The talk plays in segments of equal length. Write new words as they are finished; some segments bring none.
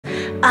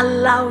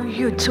allow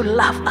you to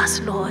love us,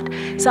 Lord.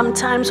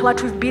 Sometimes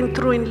what we've been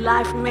through in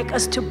life make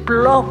us to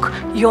block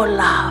your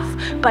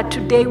love. But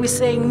today we're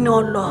saying, no,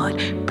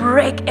 Lord,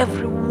 break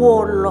every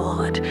wall,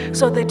 Lord,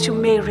 so that you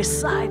may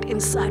reside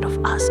inside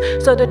of us,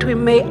 so that we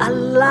may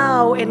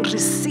allow and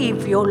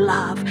receive your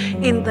love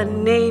in the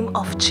name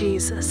of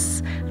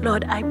Jesus.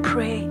 Lord, I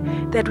pray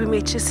that we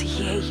may just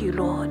hear you,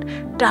 Lord,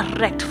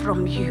 direct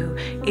from you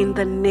in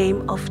the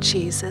name of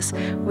Jesus.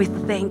 We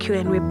thank you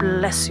and we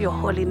bless your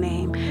holy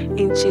name.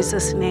 In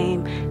Jesus'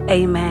 name,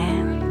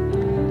 amen.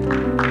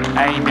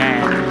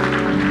 Amen.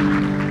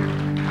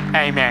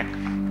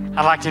 Amen.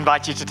 I'd like to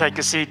invite you to take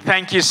a seat.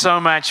 Thank you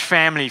so much,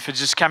 family, for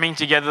just coming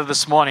together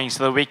this morning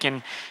so that we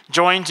can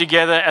join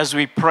together as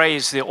we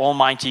praise the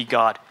Almighty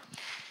God.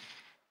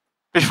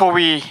 Before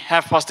we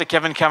have Pastor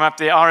Kevin come up,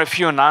 there are a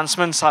few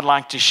announcements I'd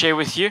like to share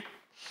with you.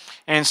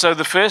 And so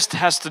the first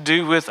has to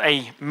do with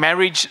a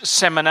marriage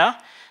seminar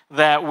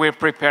that we're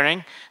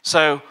preparing.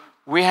 So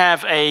we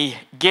have a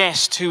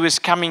guest who is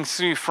coming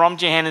through from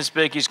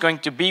Johannesburg. He's going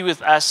to be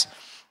with us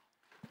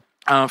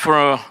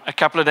for a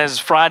couple of days,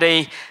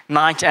 Friday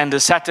night and a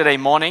Saturday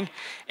morning.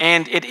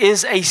 And it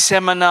is a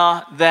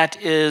seminar that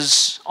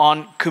is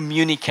on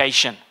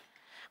communication.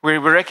 We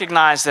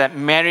recognize that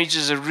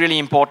marriages are really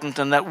important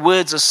and that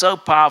words are so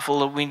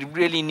powerful that we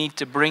really need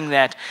to bring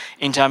that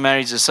into our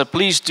marriages. So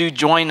please do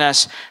join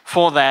us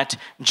for that,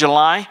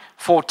 July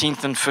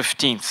 14th and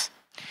 15th.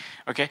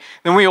 Okay.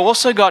 Then we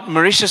also got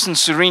Mauritius and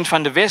Serene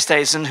van der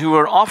Westhuizen who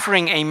are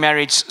offering a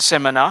marriage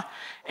seminar.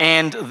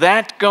 And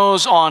that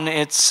goes on.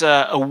 It's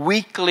a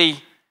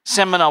weekly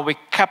seminar where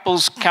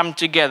couples come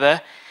together.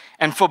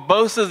 And for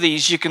both of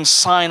these, you can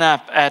sign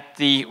up at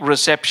the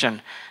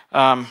reception.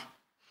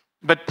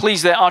 But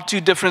please, there are two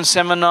different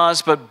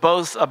seminars, but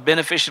both are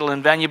beneficial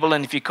and valuable.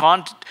 And if you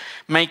can't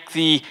make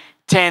the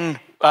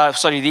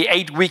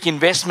 8-week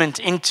investment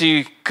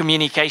into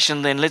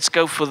communication, then let's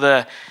go for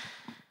the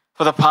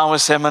Power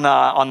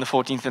Seminar on the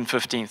 14th and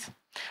 15th.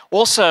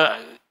 Also,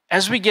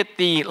 as we get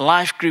the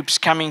life groups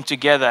coming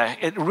together,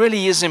 it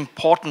really is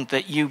important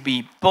that you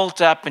be built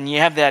up and you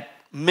have that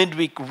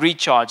midweek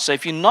recharge. So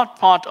if you're not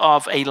part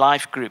of a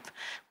life group,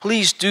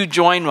 please do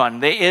join one.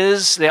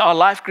 There are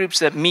life groups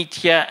that meet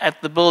here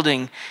at the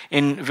building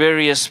in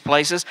various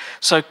places.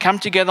 So come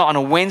together on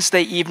a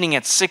Wednesday evening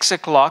at 6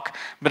 o'clock.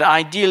 But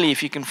ideally,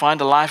 if you can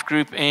find a life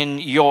group in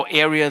your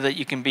area that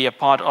you can be a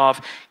part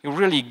of, you'll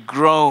really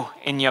grow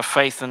in your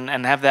faith and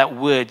have that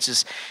word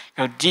just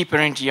go deeper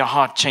into your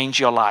heart, change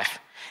your life.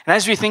 And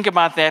as we think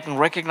about that and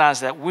recognize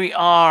that we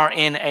are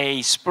in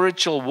a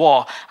spiritual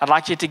war, I'd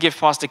like you to give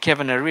Pastor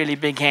Kevin a really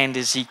big hand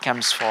as he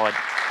comes forward.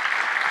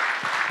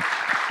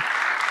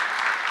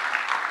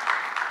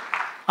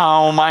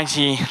 Our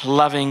almighty,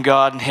 loving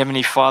God and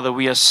Heavenly Father,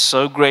 we are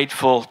so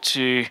grateful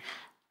to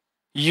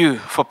you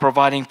for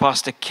providing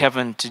Pastor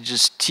Kevin to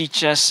just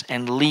teach us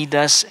and lead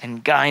us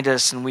and guide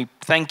us. And we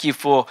thank you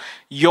for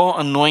your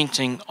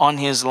anointing on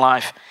his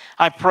life.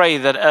 I pray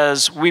that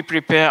as we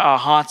prepare our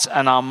hearts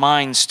and our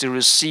minds to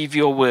receive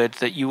your word,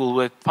 that you will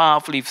work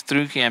powerfully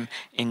through him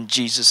in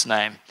Jesus'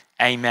 name.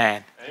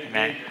 Amen.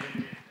 Amen.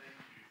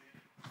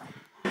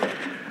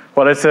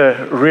 Well, it's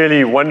a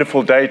really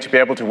wonderful day to be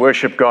able to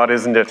worship God,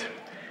 isn't it?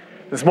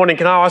 This morning,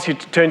 can I ask you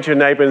to turn to your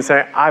neighbor and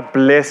say, I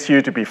bless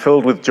you to be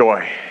filled with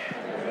joy.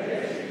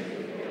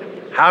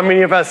 How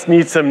many of us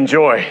need some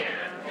joy?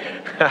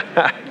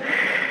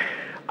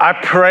 I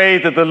pray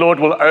that the Lord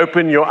will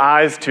open your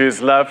eyes to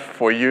his love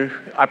for you.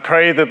 I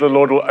pray that the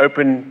Lord will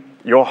open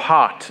your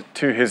heart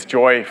to his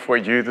joy for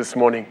you this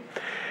morning.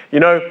 You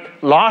know,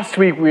 last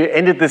week we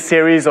ended the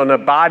series on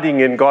abiding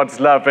in God's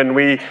love, and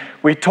we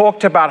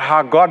talked about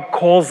how God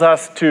calls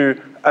us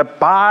to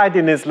abide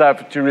in his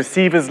love, to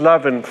receive his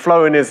love and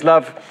flow in his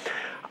love.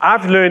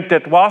 I've learned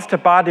that whilst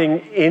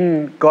abiding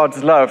in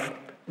God's love,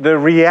 the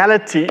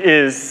reality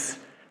is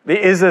there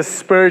is a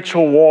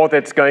spiritual war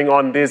that's going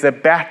on. There's a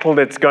battle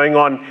that's going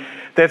on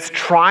that's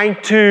trying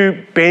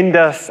to bend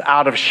us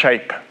out of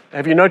shape.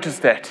 Have you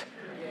noticed that?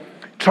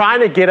 Trying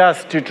to get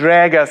us to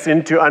drag us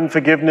into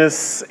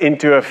unforgiveness,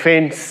 into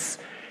offense,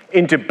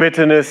 into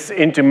bitterness,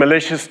 into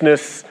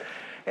maliciousness.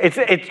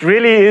 It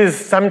really is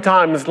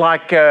sometimes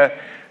like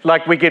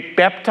we get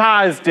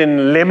baptized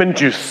in lemon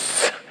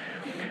juice,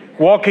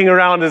 walking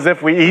around as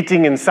if we're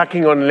eating and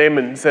sucking on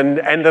lemons.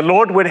 And the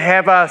Lord would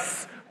have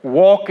us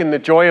walk in the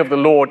joy of the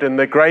Lord and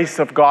the grace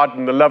of God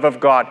and the love of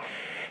God.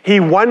 He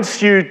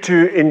wants you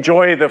to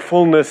enjoy the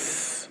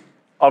fullness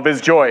of his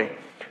joy.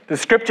 The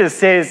scripture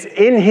says,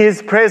 in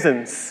his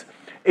presence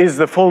is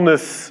the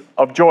fullness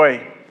of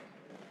joy.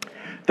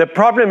 The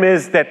problem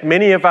is that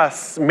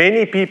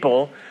many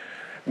people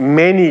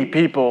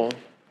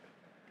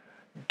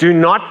do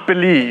not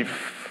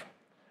believe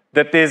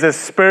that there's a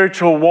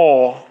spiritual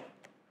war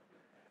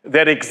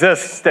that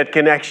exists that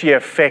can actually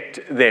affect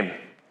them.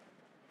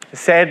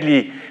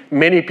 Sadly,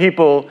 many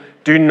people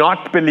do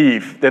not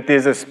believe that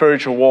there's a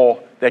spiritual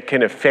war that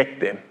can affect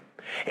them.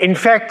 In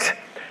fact,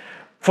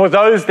 for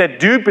those that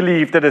do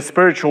believe that a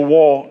spiritual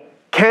war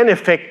can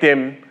affect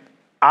them,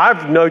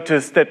 I've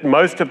noticed that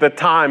most of the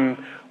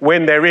time,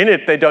 when they're in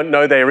it, they don't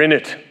know they're in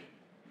it.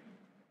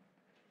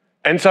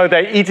 And so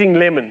they're eating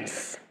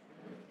lemons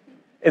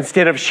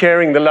instead of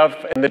sharing the love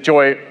and the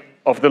joy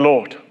of the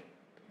Lord.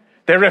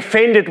 They're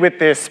offended with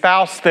their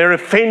spouse. They're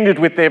offended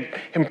with their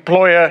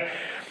employer.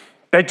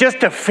 They're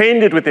just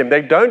offended with them.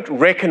 They don't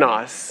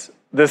recognize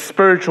the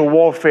spiritual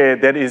warfare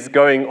that is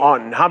going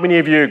on. How many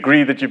of you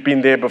agree that you've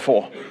been there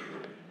before?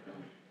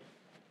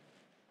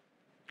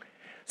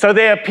 So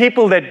there are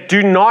people that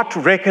do not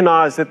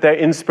recognize that they're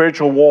in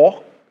spiritual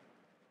war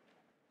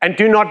and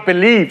do not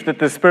believe that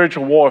the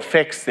spiritual war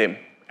affects them.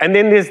 And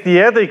then there's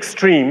the other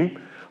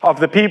extreme of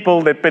the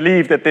people that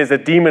believe that there's a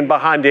demon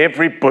behind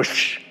every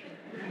bush.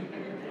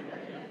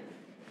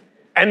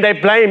 And they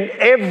blame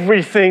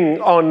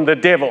everything on the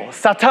devil.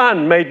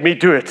 Satan made me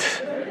do it.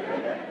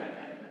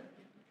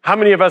 How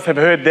many of us have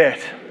heard that?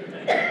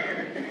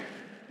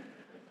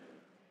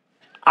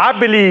 I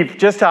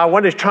believe, I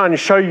want to try and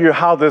show you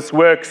how this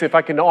works. If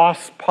I can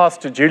ask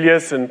Pastor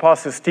Julius and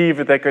Pastor Steve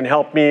if they can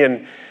help me,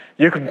 and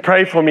you can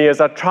pray for me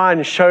as I try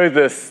and show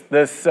this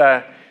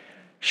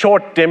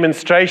short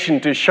demonstration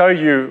to show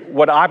you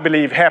what I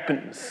believe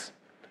happens.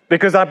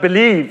 Because I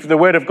believe the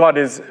Word of God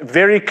is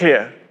very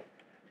clear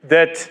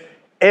that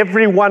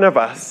every one of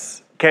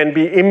us can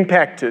be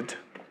impacted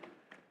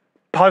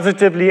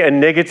positively and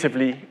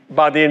negatively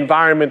by the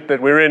environment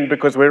that we're in,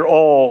 because we're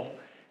all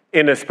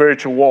in a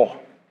spiritual war.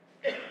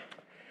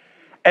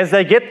 As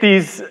they get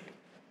these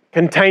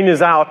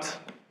containers out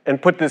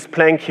and put this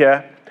plank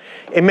here,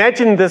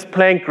 imagine this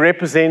plank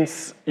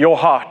represents your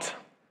heart.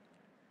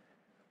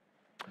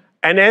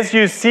 And as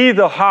you see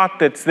the heart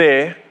that's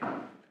there,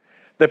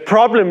 the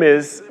problem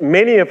is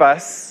many of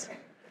us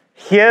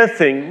hear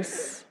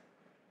things.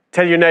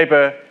 Tell your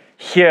neighbor,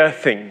 hear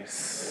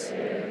things.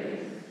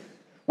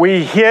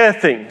 We hear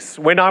things.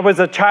 When I was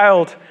a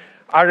child,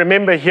 I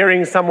remember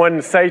hearing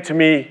someone say to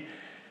me,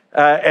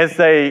 as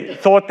they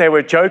thought they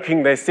were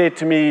joking, they said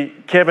to me,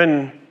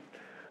 Kevin,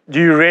 do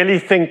you really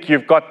think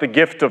you've got the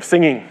gift of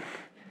singing?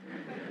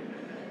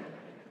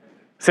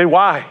 I said,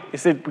 why? He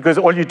said, because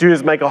all you do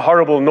is make a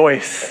horrible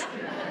noise.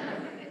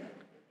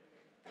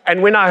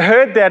 And when I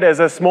heard that as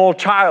a small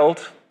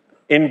child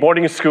in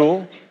boarding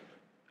school,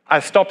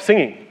 I stopped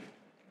singing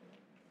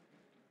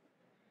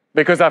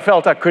because I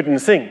felt I couldn't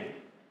sing.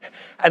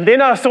 And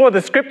then I saw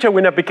the scripture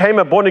when I became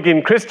a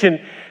born-again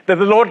Christian that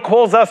the Lord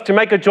calls us to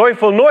make a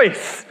joyful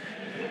noise.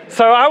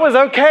 So I was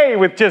okay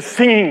with just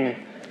singing.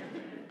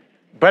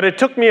 But it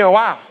took me a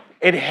while.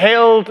 It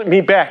held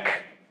me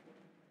back.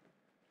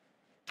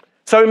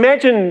 So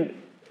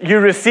imagine you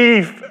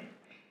receive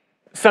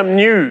some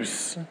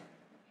news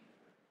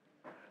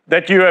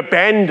that you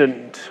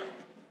abandoned.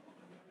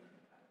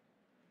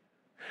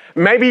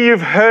 Maybe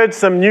you've heard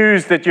some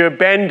news that you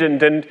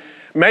abandoned, and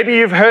maybe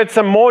you've heard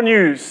some more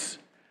news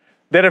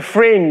that a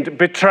friend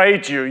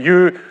betrayed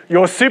you.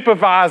 Your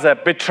supervisor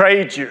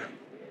betrayed you.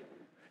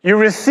 You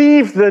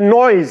receive the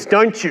noise,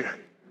 don't you?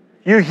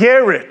 You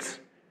hear it,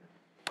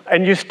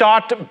 and you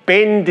start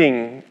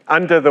bending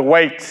under the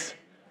weight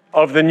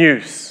of the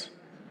news.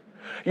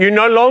 You're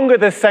no longer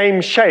the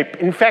same shape.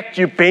 In fact,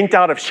 you bent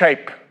out of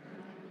shape.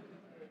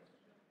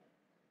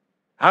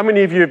 How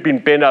many of you have been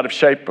bent out of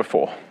shape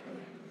before?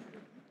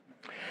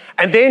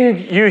 And then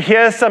you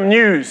hear some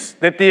news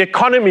that the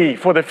economy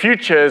for the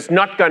future is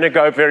not going to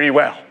go very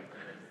well.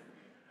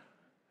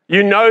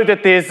 You know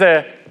that there's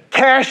a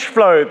cash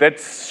flow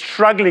that's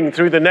struggling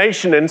through the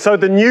nation, and so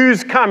the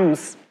news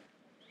comes.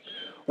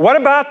 What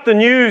about the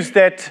news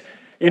that,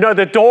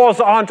 the doors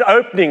aren't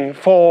opening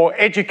for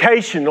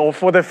education or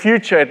for the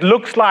future? It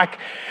looks like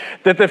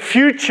that the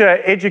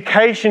future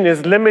education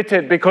is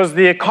limited because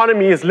the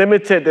economy is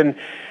limited. And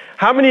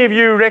how many of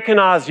you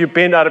recognize you've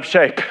been out of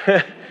shape?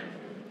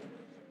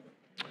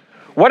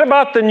 What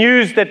about the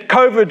news that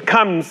COVID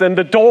comes and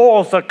the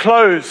doors are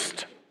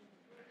closed?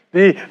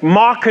 The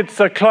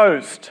markets are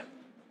closed.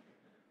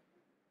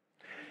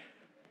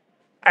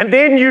 And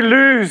then you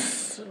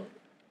lose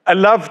a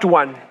loved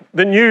one,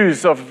 the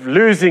news of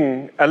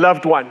losing a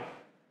loved one,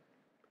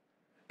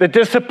 the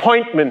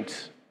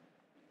disappointment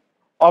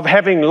of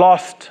having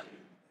lost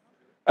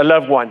a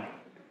loved one.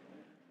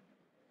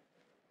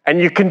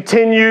 And you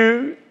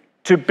continue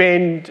to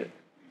bend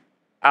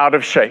out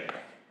of shape.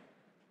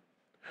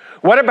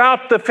 What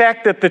about the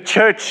fact that the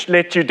church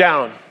let you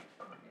down?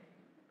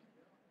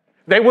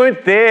 They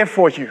weren't there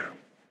for you.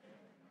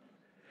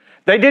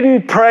 They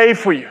didn't pray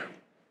for you.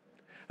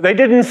 They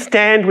didn't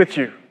stand with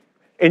you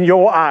in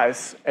your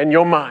eyes and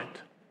your mind.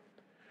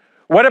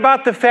 What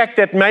about the fact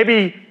that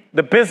maybe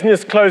the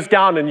business closed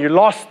down and you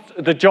lost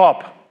the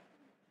job?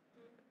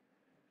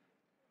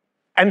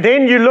 And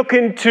then you look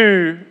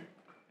into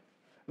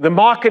the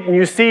market and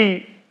you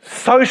see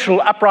social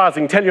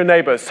uprising. Tell your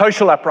neighbor,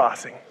 social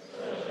uprising.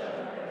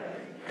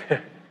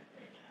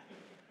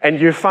 And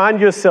you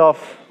find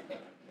yourself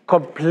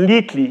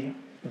completely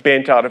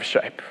bent out of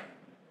shape.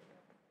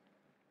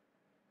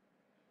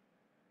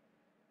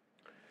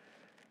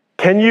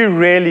 Can you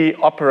really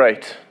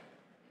operate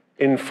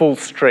in full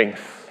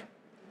strength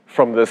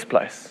from this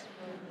place?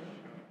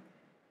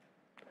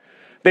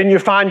 Then you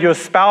find your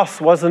spouse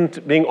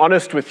wasn't being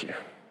honest with you.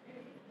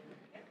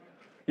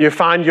 You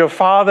find your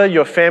father,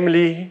 your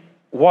family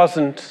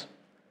wasn't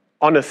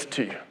honest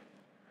to you.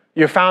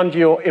 You found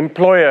your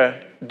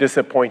employer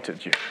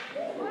disappointed you.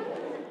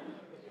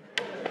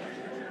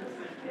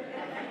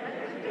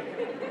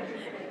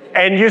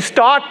 And you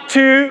start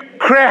to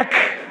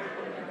crack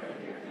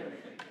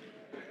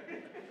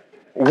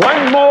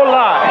one more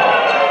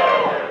lie.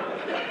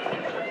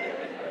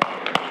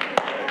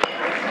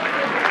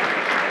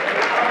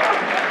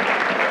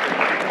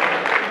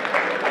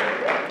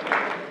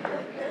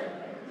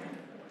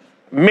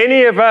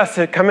 Many of us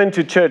have come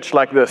into church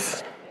like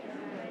this,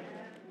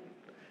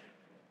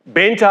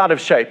 bent out of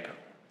shape,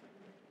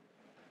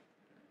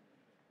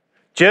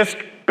 just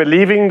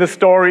believing the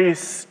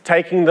stories,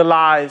 taking the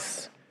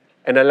lies,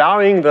 and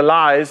allowing the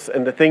lies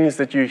and the things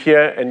that you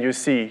hear and you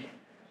see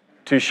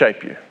to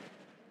shape you.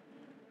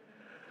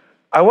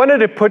 I wanted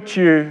to put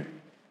you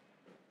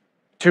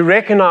to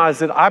recognize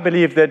that I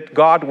believe that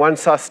God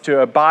wants us to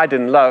abide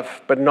in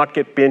love, but not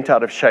get bent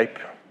out of shape.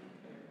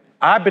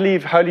 I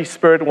believe Holy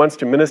Spirit wants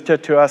to minister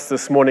to us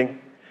this morning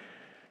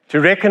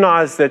to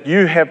recognize that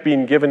you have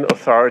been given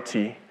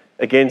authority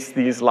against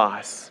these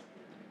lies.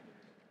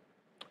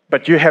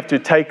 But you have to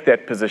take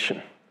that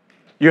position.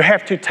 You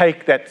have to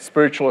take that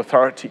spiritual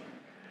authority.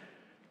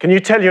 Can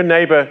you tell your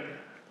neighbor,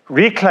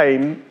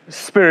 reclaim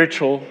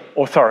spiritual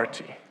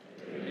authority?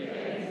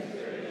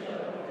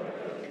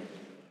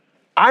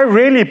 I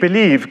really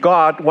believe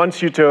God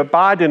wants you to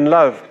abide in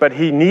love, but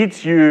He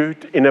needs you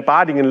in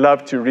abiding in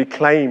love to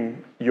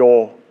reclaim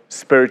your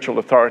spiritual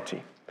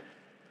authority.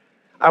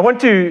 I want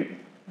to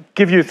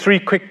give you 3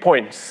 quick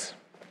points.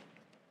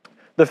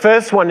 The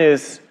first one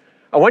is,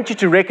 I want you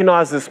to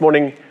recognize this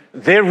morning,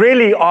 there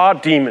really are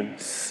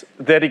demons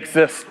that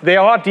exist. There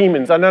are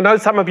demons. And I know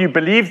some of you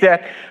believe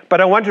that,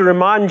 but I want to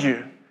remind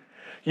you,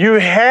 you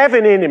have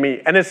an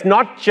enemy, and it's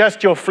not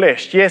just your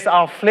flesh. Yes,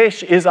 our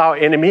flesh is our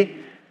enemy,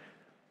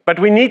 but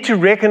we need to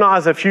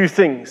recognize a few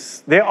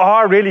things. There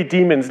are really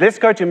demons. Let's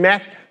go to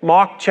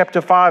Mark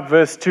chapter 5,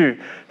 verse 2.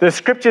 The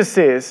scripture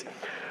says,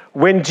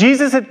 when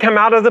Jesus had come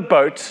out of the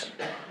boat,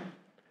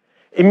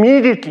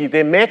 immediately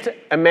there met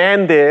a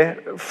man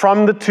there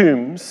from the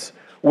tombs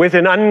with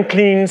an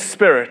unclean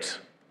spirit.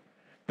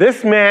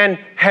 This man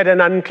had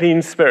an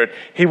unclean spirit.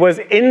 He was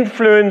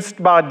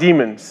influenced by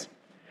demons.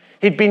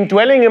 He'd been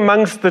dwelling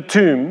amongst the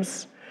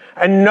tombs,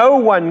 and no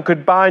one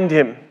could bind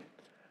him,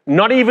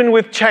 not even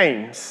with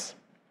chains,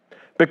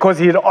 because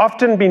he had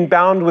often been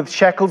bound with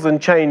shackles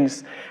and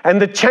chains,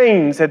 and the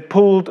chains had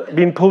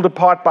been pulled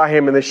apart by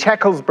him, and the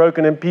shackles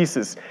broken in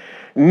pieces.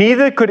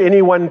 Neither could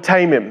anyone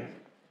tame him.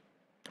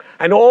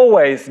 And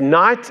always,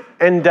 night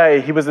and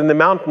day, he was in the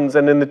mountains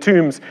and in the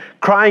tombs,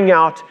 crying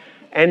out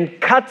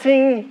and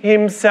cutting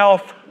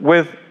himself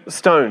with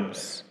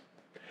stones.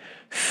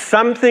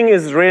 Something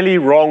is really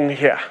wrong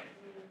here.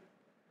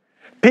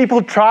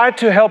 People tried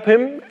to help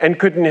him and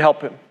couldn't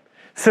help him.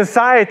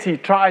 Society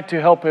tried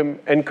to help him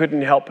and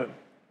couldn't help him.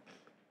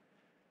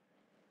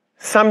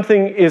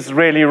 Something is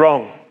really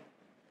wrong.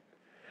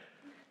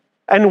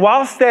 And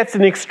whilst that's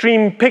an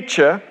extreme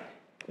picture,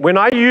 when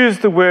I use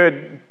the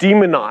word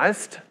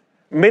demonized,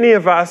 many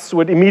of us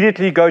would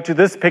immediately go to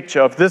this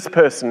picture of this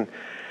person,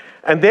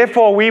 and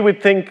therefore we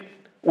would think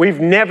we've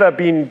never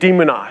been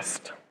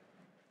demonized.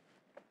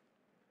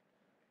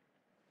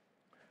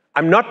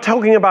 I'm not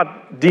talking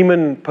about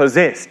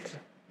demon-possessed.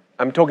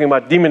 I'm talking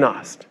about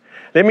demonized.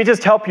 Let me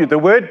just help you. The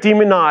word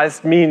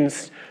demonized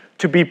means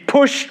to be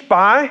pushed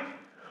by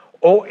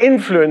or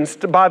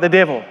influenced by the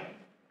devil.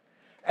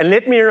 And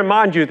let me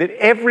remind you that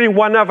every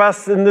one of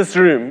us in this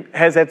room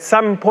has at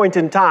some point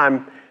in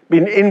time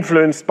been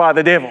influenced by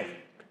the devil.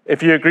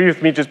 If you agree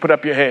with me, just put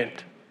up your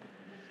hand.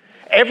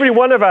 Every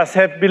one of us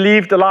have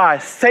believed a lie.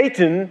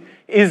 Satan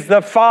is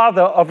the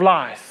father of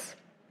lies.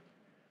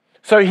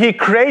 So he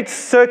creates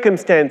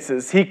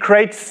circumstances, he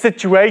creates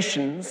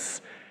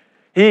situations,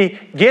 he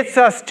gets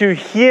us to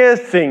hear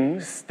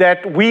things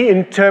that we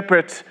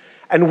interpret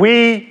and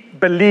we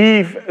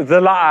believe the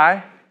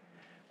lie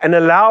and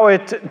allow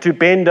it to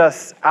bend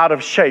us out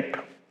of shape.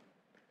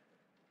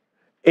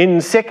 In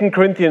 2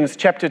 Corinthians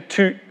chapter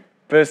 2,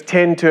 verse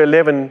 10 to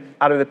 11,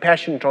 out of the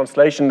Passion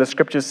Translation, the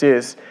scripture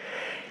says,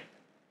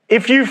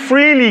 if you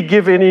freely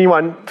forgive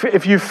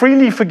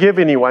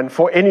anyone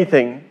for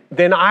anything,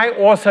 then I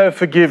also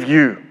forgive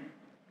you.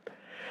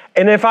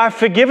 And if I've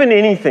forgiven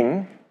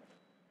anything,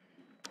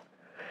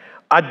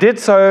 I did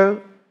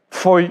so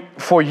for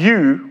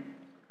you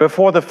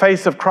before the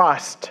face of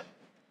Christ.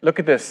 Look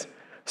at this.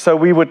 So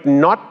we would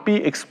not be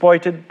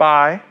exploited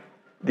by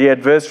the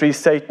adversary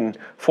Satan,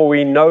 for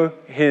we know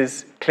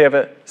his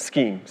clever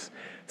schemes.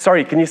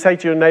 Sorry, can you say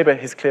to your neighbor,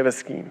 his clever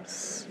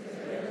schemes?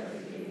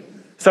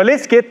 So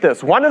let's get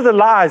this. One of the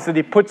lies that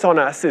he puts on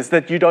us is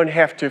that you don't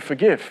have to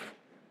forgive.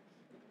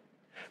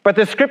 But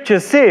the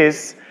scripture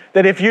says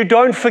that if you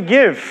don't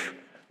forgive,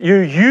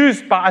 you're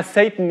used by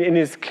Satan in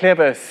his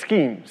clever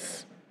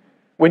schemes.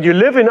 When you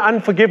live in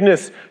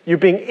unforgiveness, you're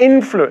being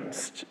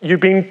influenced, you're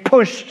being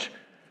pushed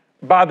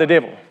by the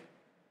devil.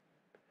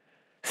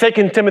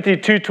 2 Timothy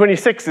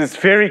 2:26 is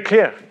very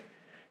clear.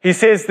 He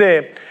says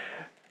there,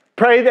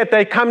 pray that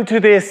they come to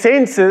their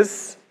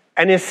senses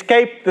and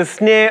escape the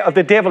snare of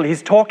the devil.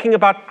 He's talking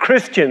about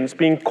Christians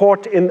being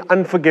caught in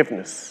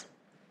unforgiveness,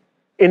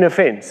 in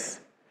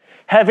offense,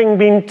 having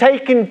been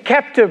taken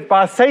captive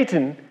by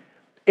Satan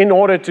in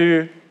order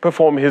to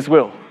perform his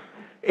will.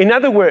 In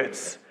other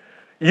words,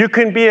 you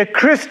can be a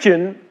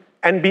Christian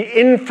and be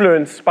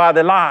influenced by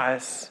the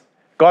lies.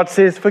 God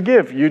says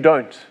forgive, you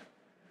don't.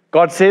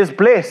 God says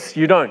bless,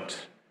 you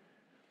don't.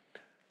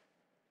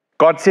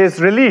 God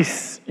says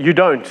release, you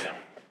don't.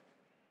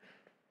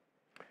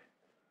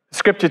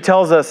 Scripture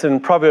tells us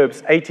in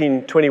Proverbs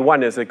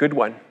 18:21 is a good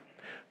one.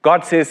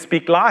 God says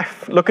speak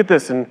life. Look at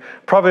this in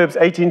Proverbs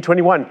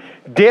 18:21.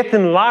 Death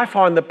and life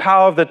are in the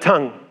power of the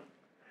tongue,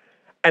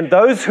 and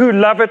those who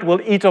love it will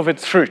eat of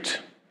its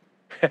fruit.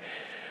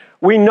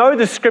 We know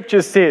the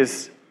scripture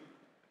says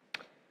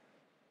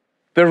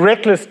the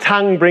reckless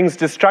tongue brings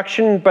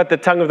destruction, but the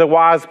tongue of the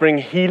wise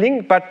brings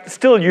healing. But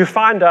still you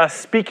find us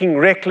speaking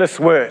reckless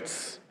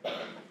words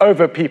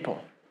over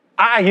people.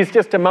 He's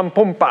just a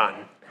mampumpan.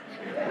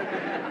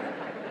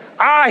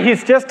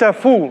 He's just a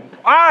fool.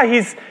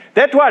 He's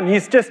that one.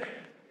 He's just,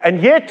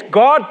 and yet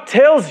God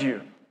tells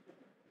you,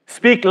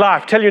 speak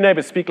life. Tell your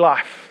neighbor, speak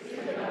life.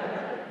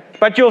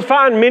 But you'll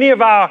find many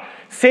of our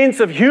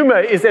sense of humor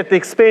is at the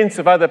expense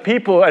of other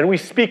people, and we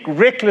speak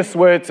reckless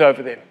words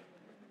over them.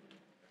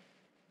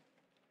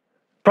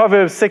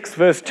 Proverbs 6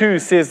 verse 2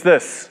 says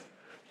this,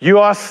 you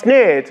are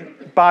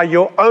snared by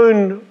your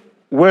own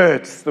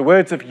words, the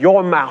words of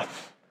your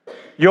mouth.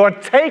 You are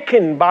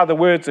taken by the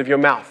words of your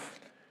mouth.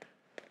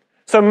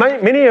 So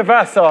many of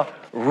us are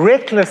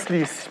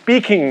recklessly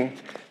speaking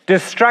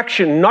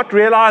destruction, not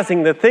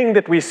realizing the thing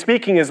that we're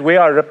speaking is we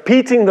are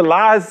repeating the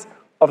lies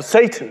of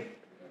Satan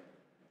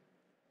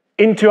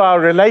into our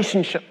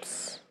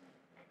relationships.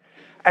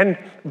 And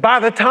by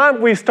the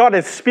time we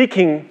started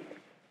speaking,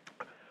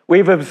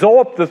 we've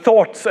absorbed the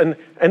thoughts. And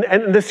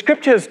the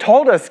scripture has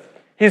told us,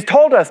 he's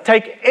told us,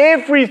 take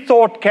every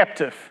thought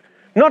captive,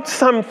 not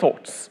some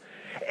thoughts,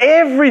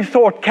 every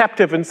thought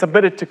captive and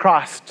submit it to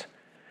Christ.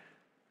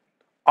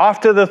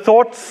 After the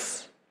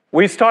thoughts,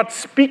 we start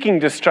speaking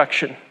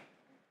destruction.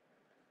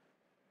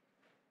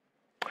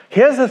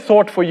 Here's a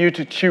thought for you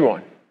to chew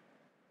on.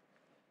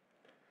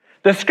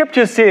 The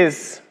scripture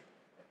says,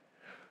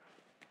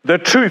 the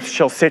truth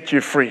shall set you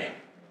free.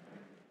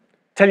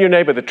 Tell your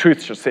neighbor, the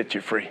truth shall set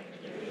you free.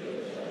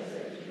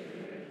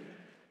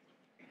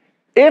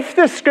 If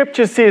the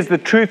scripture says the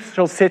truth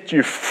shall set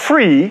you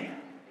free,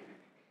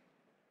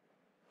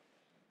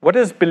 what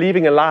does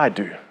believing a lie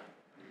do?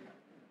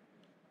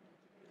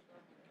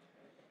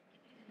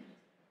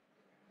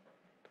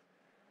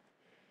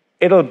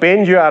 It'll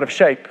bend you out of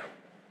shape.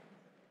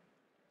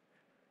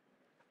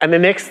 And the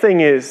next thing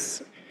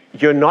is,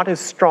 you're not as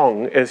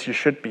strong as you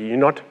should be. You're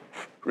not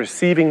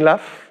receiving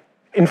love.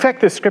 In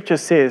fact, the scripture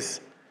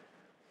says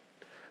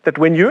that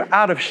when you're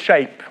out of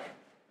shape,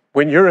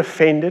 when you're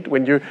offended,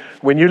 when you're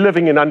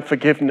living in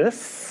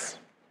unforgiveness,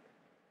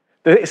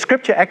 the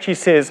scripture actually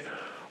says,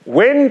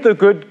 when the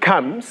good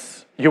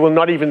comes, you will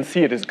not even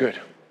see it as good.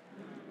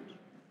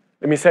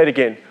 Let me say it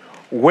again.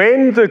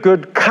 When the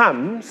good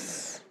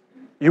comes,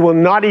 you will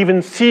not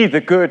even see the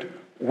good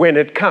when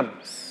it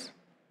comes.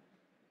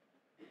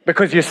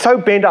 Because you're so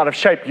bent out of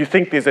shape, you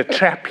think there's a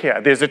trap here,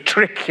 there's a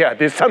trick here,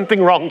 there's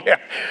something wrong here.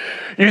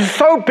 You're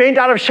so bent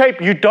out of shape,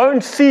 you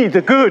don't see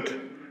the good.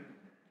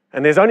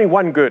 And there's only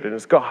one good, and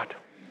it's God.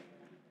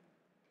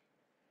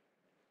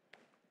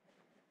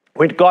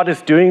 When God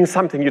is doing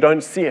something, you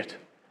don't see it.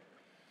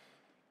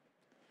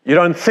 You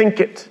don't think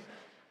it.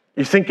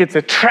 You think it's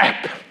a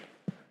trap.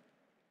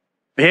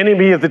 The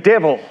enemy of the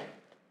devil.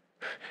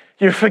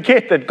 You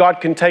forget that God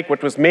can take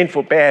what was meant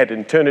for bad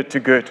and turn it to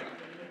good.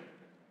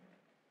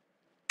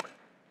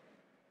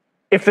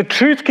 If the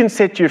truth can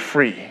set you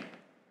free,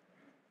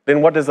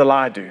 then what does a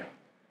lie do?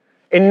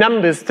 In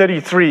Numbers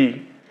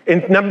 13,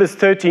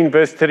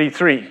 verse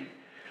 33,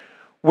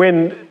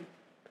 when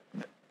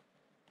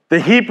the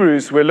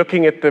Hebrews were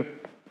looking at the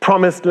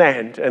promised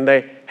land and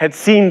they had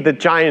seen the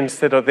giants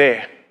that are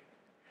there,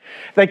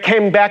 they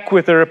came back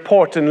with a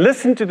report. And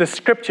listen to the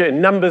scripture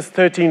in Numbers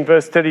 13,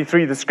 verse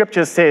 33. The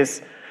scripture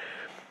says,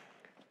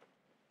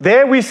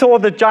 there we saw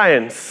the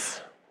giants,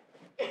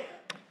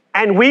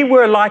 and we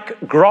were like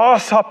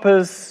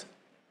grasshoppers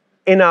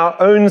in our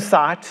own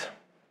sight,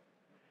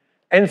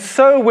 and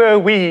so were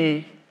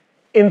we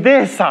in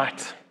their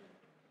sight.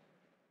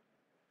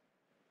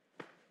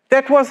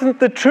 That wasn't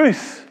the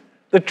truth.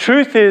 The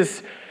truth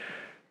is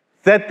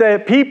that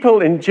the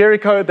people in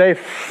Jericho, they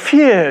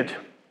feared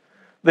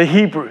the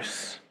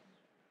Hebrews,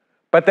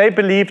 but they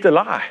believed a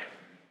lie,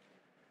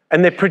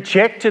 and they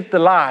projected the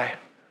lie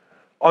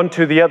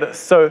onto the others.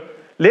 So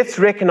let's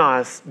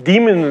recognize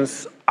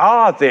demons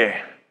are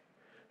there.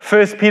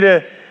 1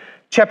 Peter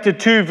chapter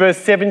 2, verse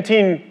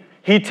 17,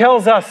 he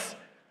tells us,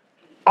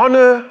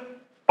 honor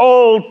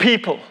all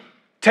people.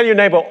 Tell your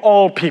neighbor,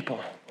 all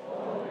people.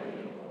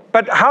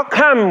 But how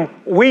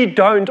come we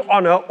don't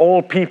honor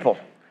all people?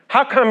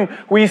 How come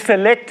we're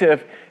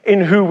selective in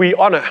who we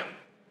honor?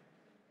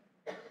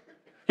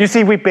 You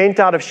see, we're bent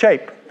out of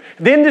shape.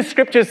 Then the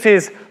scripture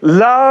says,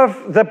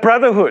 love the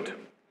brotherhood.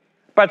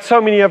 But so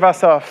many of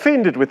us are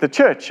offended with the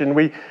church, and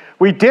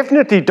we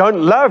definitely don't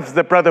love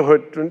the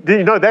brotherhood.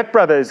 You know, that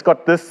brother has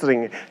got this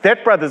thing.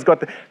 That brother's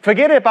got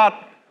forget about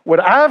what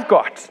I've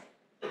got.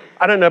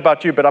 I don't know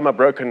about you, but I'm a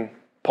broken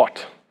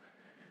pot,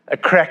 a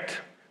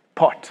cracked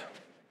pot.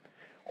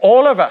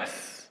 All of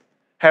us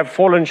have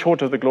fallen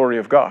short of the glory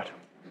of God.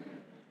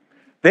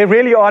 There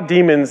really are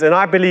demons, and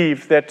I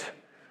believe that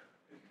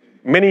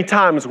many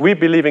times we're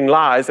believing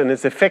lies, and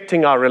it's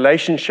affecting our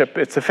relationship.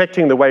 It's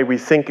affecting the way we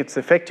think. It's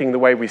affecting the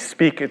way we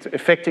speak. It's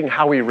affecting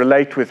how we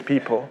relate with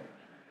people,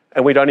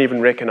 and we don't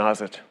even recognize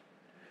it,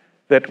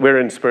 that we're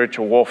in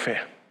spiritual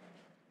warfare.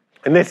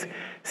 And this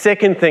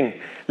second thing,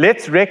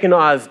 let's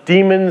recognize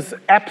demons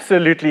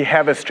absolutely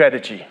have a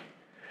strategy.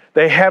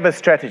 They have a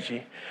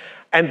strategy.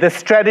 And the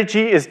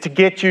strategy is to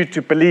get you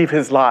to believe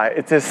his lie.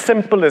 It's as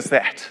simple as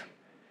that.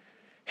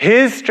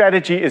 His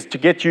strategy is to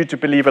get you to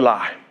believe a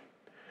lie,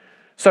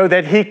 so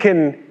that he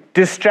can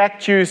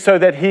distract you, so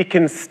that he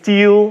can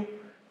steal,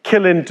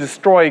 kill, and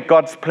destroy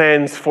God's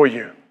plans for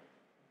you.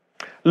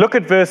 Look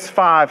at verse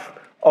 5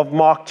 of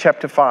Mark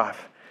chapter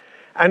 5.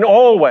 And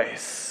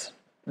always,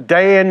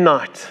 day and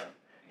night,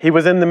 he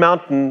was in the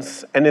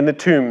mountains and in the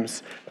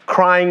tombs,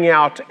 crying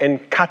out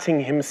and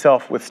cutting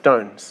himself with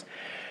stones.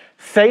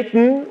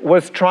 Satan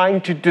was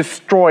trying to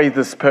destroy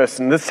this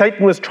person.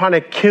 Satan was trying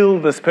to kill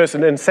this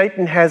person, and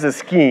Satan has a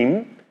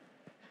scheme.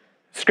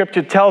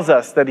 Scripture tells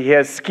us that he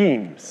has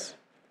schemes,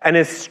 and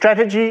his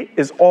strategy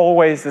is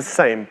always the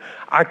same.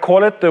 I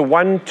call it the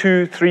 1,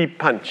 2, 3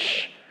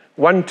 punch.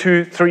 1,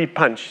 2, 3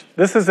 punch.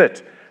 This is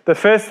it. The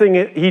first thing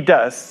he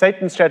does,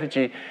 Satan's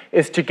strategy,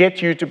 is to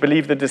get you to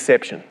believe the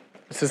deception.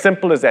 It's as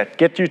simple as that.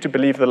 Get you to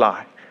believe the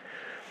lie.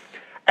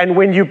 And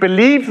when you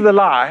believe the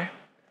lie,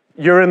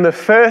 you're in the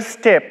first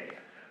step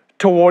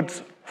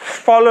towards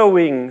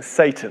following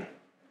Satan,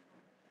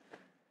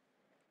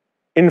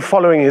 in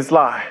following his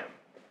lie.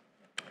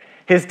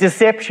 His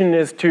deception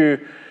is to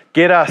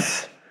get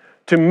us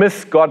to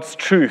miss God's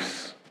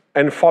truth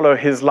and follow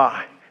his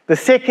lie. The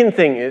second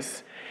thing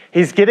is,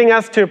 he's getting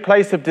us to a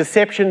place of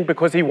deception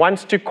because he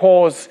wants to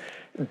cause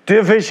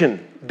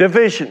division.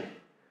 Division.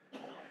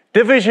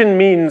 Division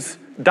means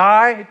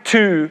die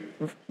to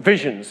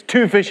visions,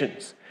 two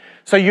visions.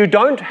 So you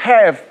don't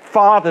have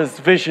Father's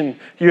vision,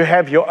 you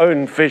have your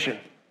own vision.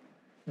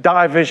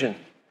 Division.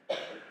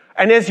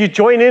 And as you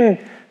join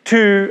in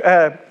to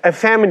a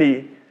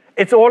family,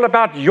 it's all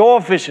about your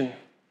vision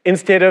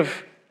instead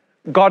of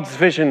God's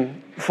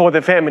vision for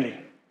the family.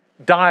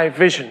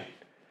 Division.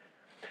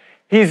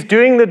 He's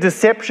doing the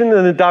deception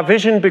and the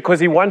division because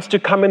he wants to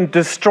come and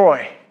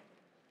destroy.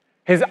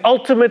 His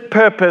ultimate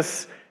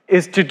purpose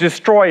is to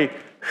destroy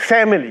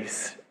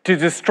families, to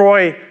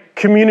destroy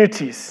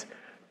communities,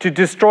 to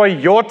destroy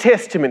your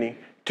testimony,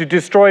 to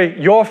destroy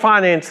your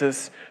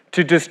finances,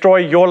 to destroy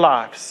your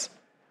lives.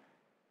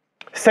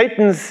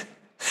 Satan's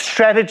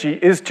strategy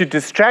is to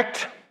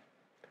distract,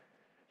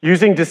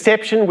 using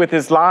deception with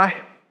his lie,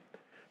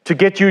 to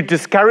get you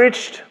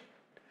discouraged,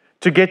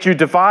 to get you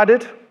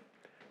divided,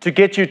 to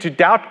get you to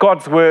doubt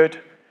God's word,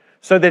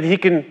 so that he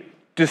can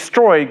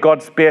destroy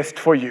God's best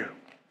for you.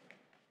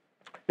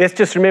 Let's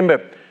just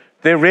remember,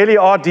 there really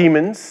are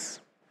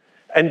demons,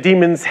 and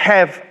demons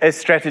have a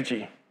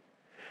strategy.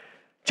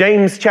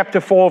 James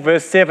chapter 4,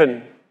 verse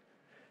 7,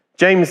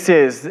 James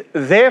says,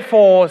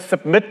 therefore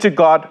submit to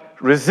God,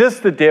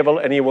 resist the devil,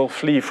 and he will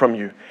flee from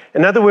you.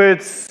 In other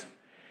words,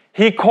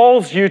 he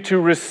calls you to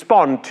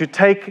respond, to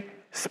take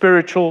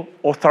spiritual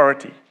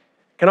authority.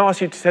 Can I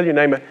ask you to tell your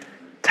neighbor,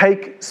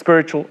 take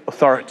spiritual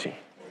authority?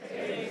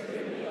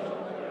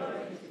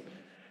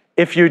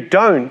 If you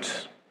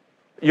don't,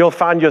 you'll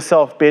find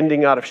yourself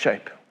bending out of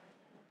shape.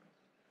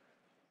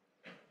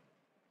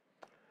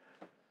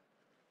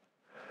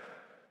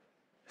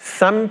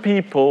 Some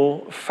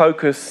people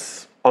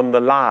focus on the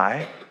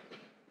lie,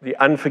 the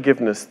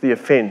unforgiveness, the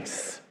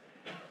offense,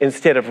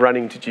 instead of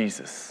running to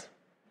Jesus.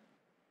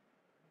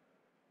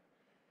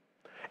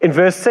 In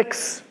verse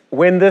 6,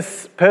 when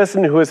this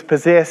person who was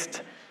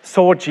possessed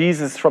saw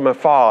Jesus from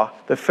afar,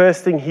 the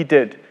first thing he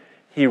did,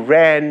 he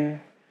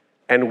ran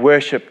and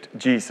worshipped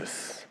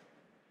Jesus.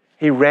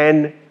 He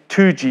ran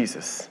to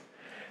Jesus.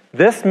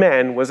 This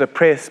man was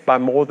oppressed by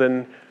more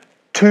than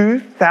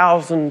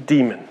 2,000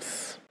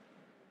 demons.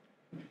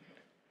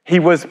 He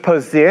was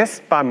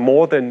possessed by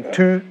more than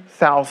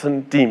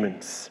 2,000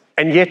 demons.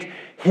 And yet,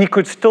 he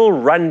could still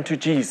run to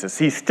Jesus.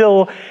 He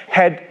still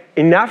had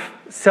enough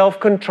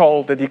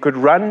self-control that he could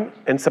run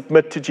and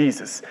submit to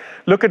Jesus.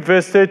 Look at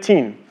verse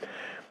 13.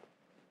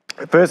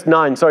 Verse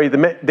 9, sorry.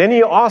 Then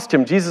he asked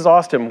him, Jesus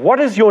asked him, what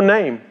is your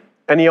name?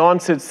 And he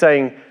answered,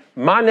 saying,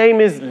 my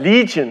name is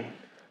Legion,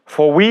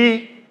 for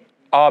we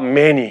are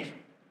many.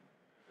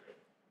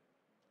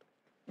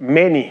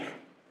 Many.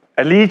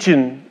 A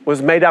legion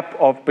was made up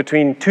of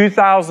between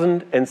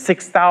 2,000 and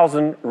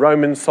 6,000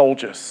 Roman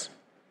soldiers.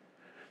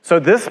 So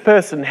this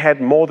person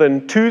had more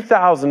than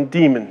 2,000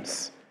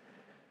 demons.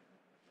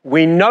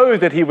 we know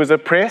that he was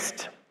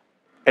oppressed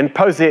and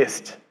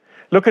possessed.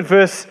 Look at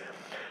verse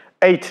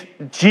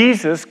 8.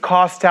 Jesus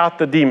cast out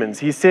the demons.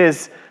 He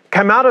says,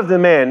 come out of the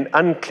man,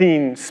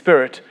 unclean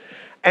spirit.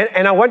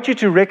 And I want you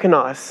to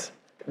recognize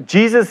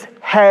Jesus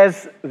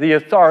has the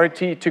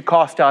authority to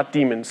cast out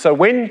demons. So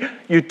when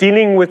you're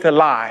dealing with a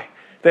lie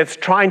that's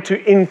trying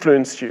to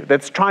influence you,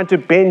 that's trying to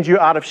bend you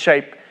out of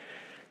shape,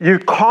 you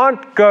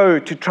can't go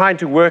to trying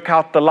to work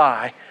out the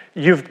lie.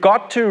 You've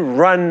got to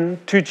run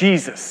to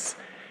Jesus.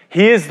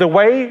 He is the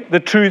way, the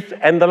truth,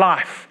 and the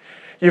life.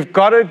 You've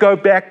got to go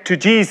back to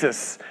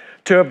Jesus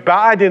to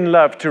abide in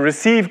love, to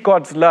receive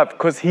God's love,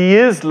 because he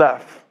is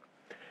love.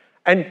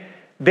 And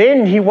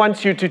then he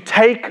wants you to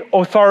take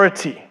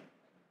authority.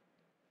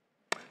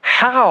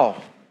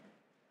 How?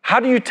 How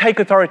do you take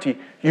authority?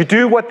 You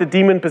do what the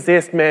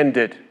demon-possessed man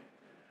did.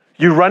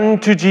 You run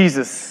to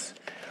Jesus,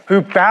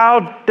 who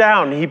bowed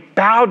down. He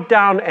bowed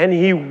down and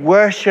he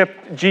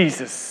worshiped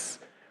Jesus.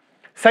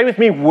 Say with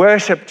me,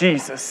 worship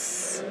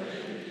Jesus.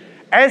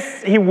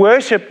 As he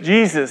worshiped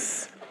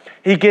Jesus,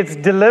 he gets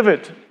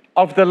delivered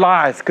of the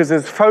lies because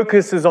his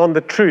focus is on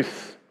the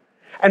truth.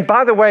 And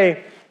by the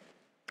way,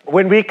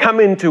 when we come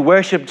in to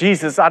worship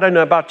Jesus, I don't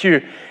know about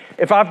you,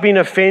 if I've been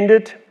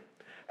offended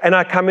and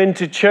I come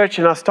into church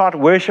and I start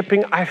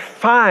worshiping, I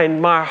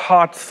find my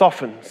heart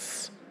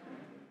softens.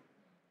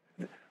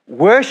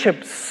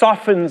 Worship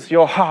softens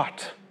your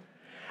heart.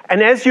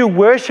 And as you're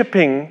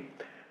worshiping,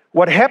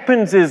 what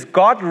happens is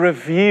God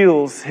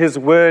reveals his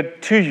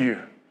word to you.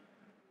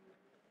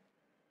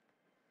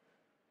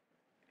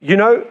 You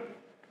know,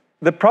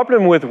 the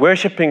problem with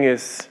worshiping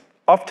is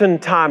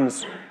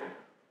oftentimes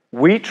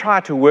we try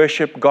to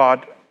worship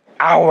God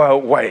our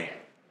way.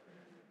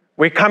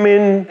 We come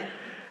in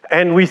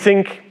and we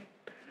think,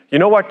 you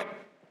know what?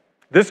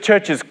 This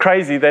church is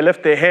crazy. They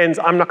lift their hands.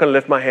 I'm not going to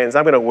lift my hands.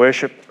 I'm going to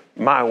worship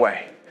my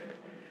way.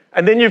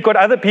 And then you've got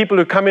other people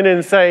who come in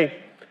and say,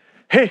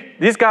 hey,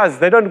 these guys,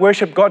 they don't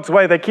worship God's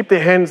way. They keep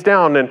their hands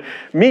down. And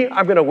me,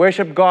 I'm going to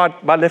worship God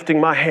by lifting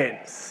my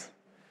hands.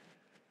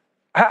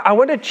 I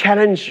want to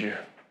challenge you.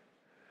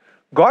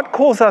 God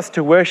calls us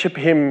to worship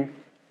him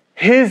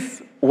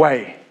his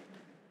way.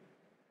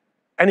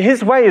 And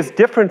his way is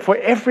different for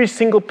every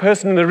single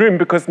person in the room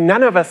because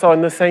none of us are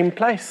in the same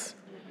place.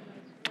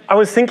 I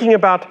was thinking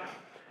about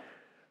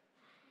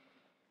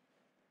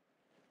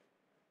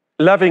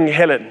loving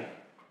Helen.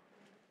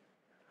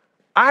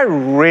 I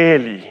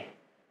really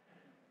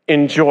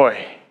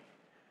enjoy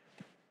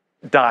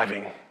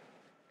diving.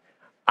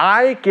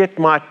 I get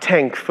my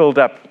tank filled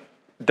up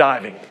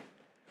diving,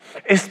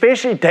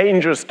 especially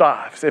dangerous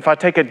dives. If I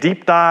take a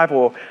deep dive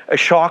or a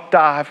shark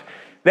dive,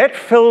 that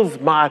fills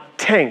my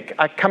tank.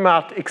 I come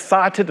out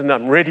excited and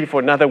I'm ready for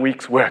another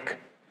week's work.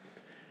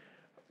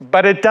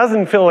 But it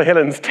doesn't fill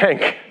Helen's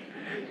tank.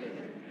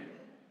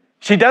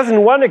 She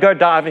doesn't want to go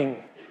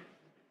diving.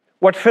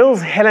 What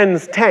fills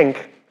Helen's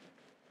tank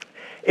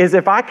is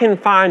if I can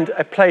find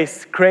a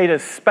place, create a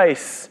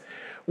space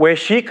where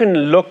she can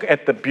look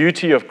at the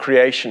beauty of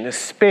creation,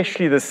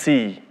 especially the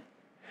sea.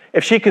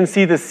 If she can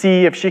see the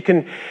sea, if she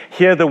can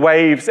hear the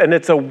waves, and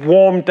it's a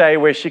warm day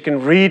where she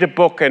can read a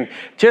book and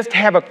just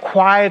have a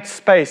quiet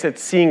space at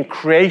seeing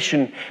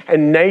creation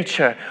and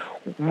nature,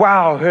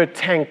 wow, her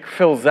tank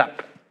fills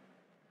up.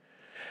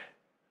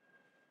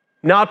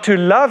 Now, to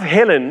love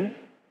Helen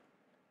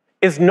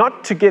is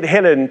not to get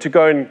Helen to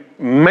go and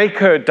make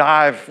her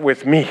dive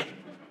with me,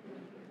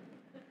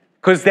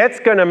 because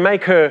that's going to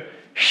make her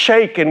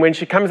shake, and when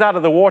she comes out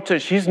of the water,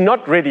 she's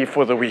not ready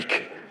for the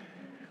week.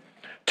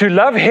 To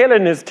love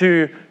Helen is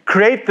to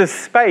create the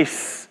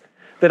space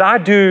that I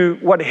do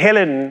what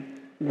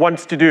Helen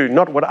wants to do,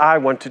 not what I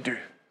want to do.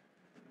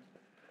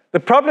 The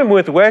problem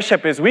with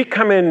worship is we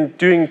come in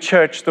doing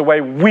church the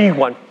way we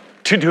want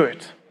to do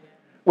it,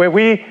 where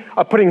we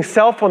are putting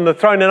self on the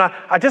throne. And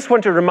I just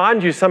want to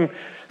remind you some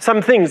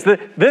things.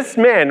 This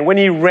man, when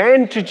he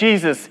ran to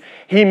Jesus,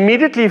 he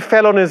immediately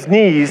fell on his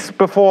knees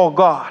before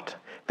God.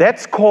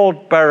 That's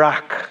called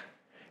barak.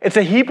 It's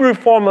a Hebrew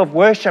form of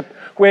worship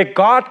where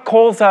God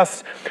calls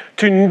us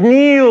to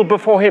kneel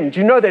before him. Do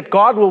you know that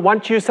God will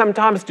want you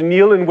sometimes to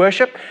kneel in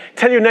worship?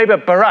 Tell your neighbor,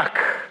 barak.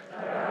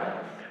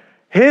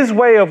 His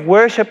way of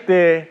worship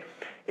there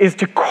is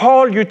to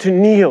call you to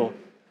kneel.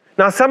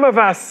 Now, some of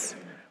us,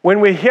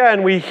 when we're here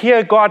and we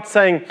hear God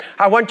saying,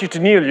 I want you to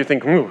kneel, you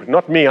think,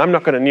 not me, I'm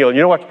not going to kneel.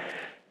 You know what?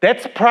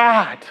 That's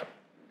pride.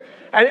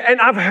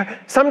 And I've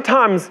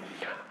sometimes,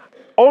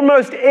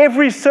 almost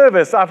every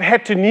service, I've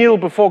had to kneel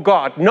before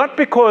God, not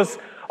because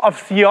of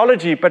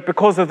theology, but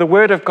because of the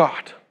Word of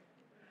God.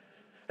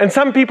 And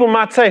some people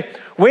might say,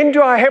 when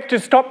do I have to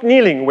stop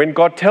kneeling? When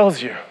God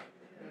tells you.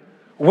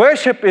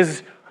 Worship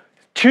is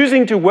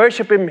choosing to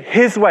worship him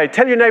his way.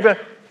 Tell your neighbor,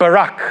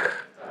 barak.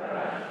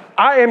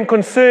 I am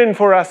concerned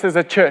for us as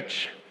a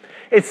church.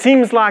 It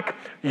seems like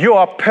you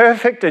are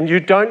perfect and you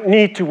don't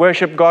need to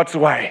worship God's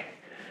way.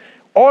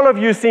 All of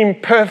you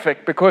seem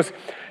perfect because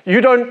you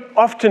don't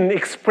often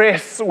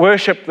express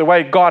worship the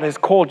way God has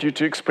called you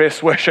to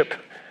express worship.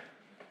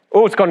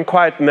 Oh, it's gone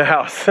quiet in the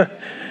house.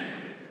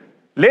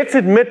 Let's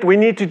admit we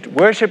need to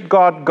worship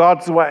God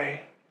God's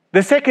way.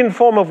 The second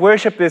form of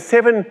worship, there's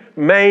 7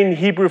 main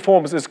Hebrew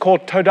forms, is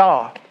called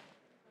Todah.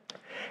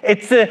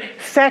 It's a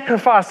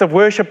sacrifice of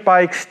worship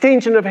by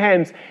extension of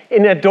hands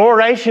in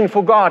adoration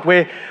for God,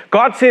 where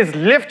God says,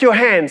 lift your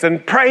hands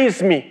and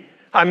praise me.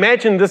 I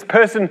imagine this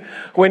person,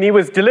 when he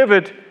was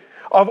delivered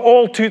of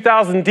all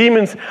 2,000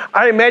 demons,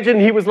 I imagine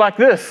he was like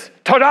this,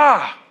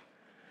 Todah,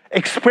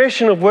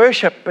 expression of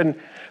worship and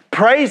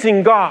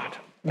praising God.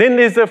 Then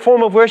there's a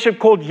form of worship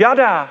called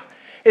Yada.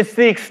 It's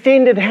the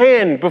extended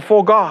hand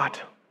before God.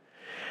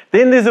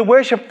 Then there's a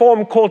worship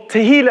form called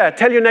Tehillah.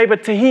 Tell your neighbor,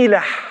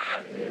 Tehillah.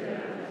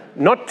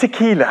 Not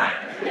tequila.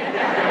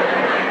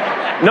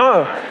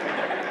 No,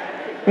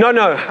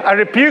 I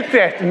rebuke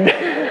that.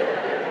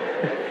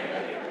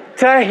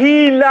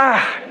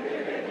 Tehillah.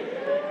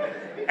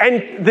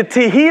 And the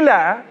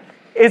Tehillah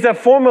is a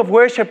form of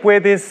worship where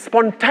there's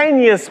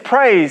spontaneous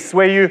praise,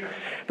 where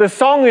the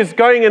song is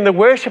going and the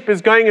worship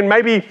is going, and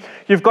maybe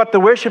you've got the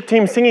worship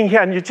team singing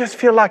here and you just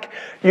feel like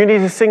you need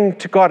to sing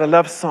to God a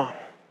love song.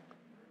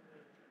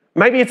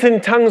 Maybe it's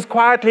in tongues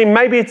quietly.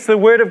 Maybe it's the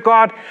word of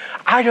God.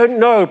 I don't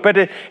know, but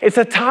it's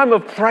a time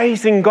of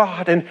praising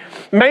God. And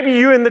maybe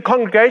you're in the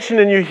congregation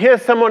and you hear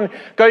someone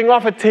going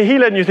off at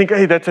Tehillah and you think,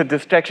 hey, that's a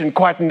distraction,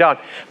 quieten down.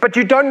 But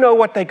you don't know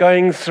what they're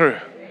going through.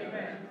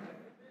 Amen.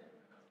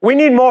 We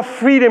need more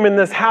freedom in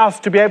this house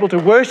to be able to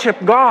worship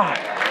God.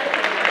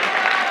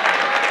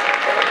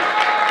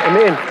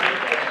 Amen.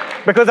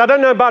 Because I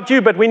don't know about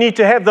you, but we need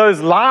to have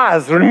those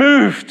lies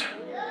removed,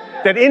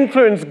 that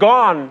influence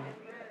gone.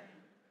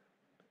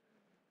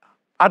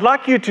 I'd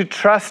like you to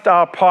trust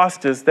our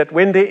pastors that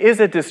when there is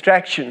a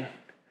distraction,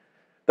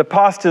 the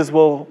pastors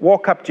will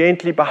walk up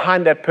gently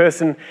behind that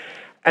person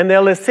and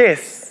they'll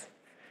assess.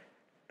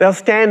 They'll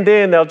stand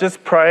there and they'll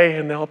just pray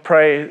and they'll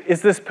pray.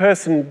 Is this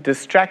person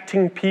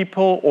distracting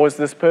people or is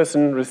this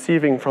person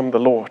receiving from the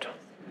Lord?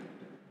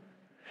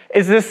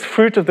 Is this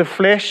fruit of the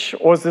flesh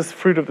or is this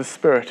fruit of the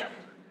Spirit?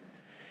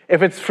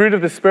 If it's fruit of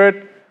the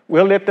Spirit,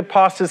 we'll let the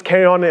pastors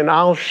carry on and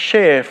I'll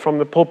share from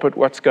the pulpit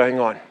what's going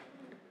on.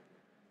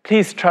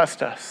 Please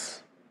trust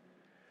us.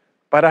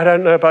 But I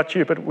don't know about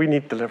you, but we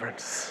need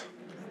deliverance.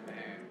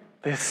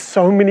 There's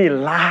so many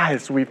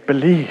lies we've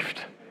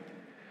believed.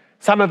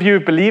 Some of you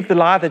believe the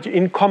lie that you're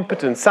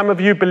incompetent. Some of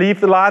you believe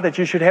the lie that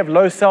you should have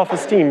low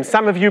self-esteem.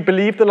 Some of you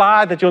believe the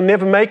lie that you'll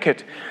never make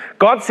it.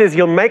 God says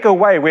He'll make a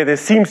way where there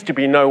seems to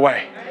be no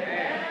way.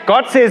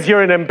 God says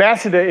you're an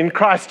ambassador in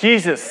Christ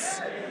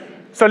Jesus.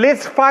 So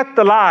let's fight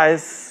the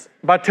lies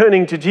by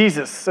turning to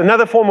Jesus.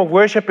 Another form of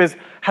worship is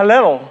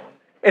Hallel.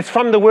 It's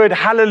from the word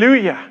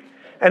hallelujah,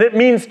 and it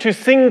means to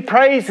sing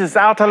praises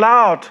out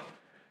aloud,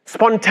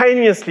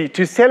 spontaneously,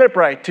 to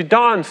celebrate, to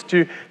dance,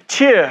 to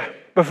cheer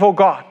before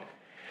God.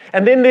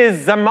 And then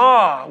there's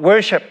Zamar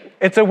worship.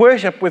 It's a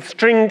worship with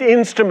stringed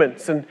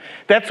instruments, and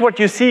that's what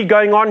you see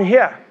going on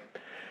here.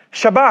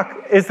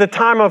 Shabbat is the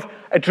time of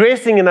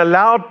addressing in a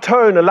loud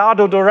tone, a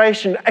loud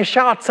adoration, a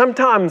shout.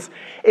 Sometimes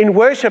in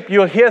worship,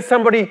 you'll hear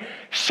somebody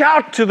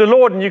shout to the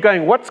Lord, and you're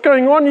going, what's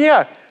going on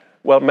here?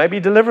 Well,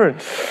 maybe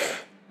deliverance.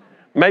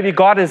 Maybe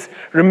God is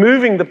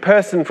removing the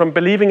person from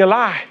believing a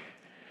lie.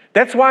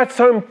 That's why it's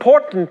so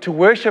important to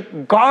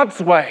worship God's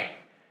way.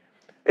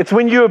 It's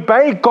when you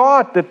obey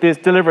God that there's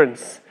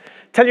deliverance.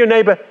 Tell your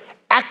neighbor,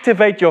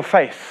 activate your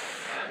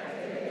faith.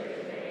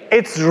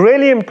 It's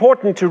really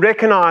important to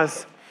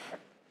recognize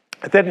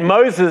that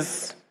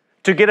Moses,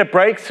 to get a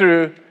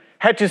breakthrough,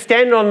 had to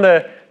stand on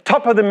the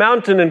top of the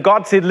mountain and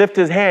God said, lift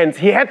his hands.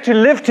 He had to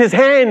lift his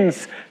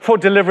hands for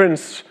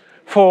deliverance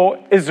for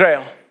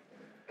Israel.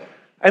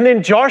 And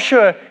then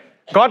Joshua,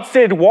 God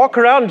said, walk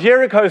around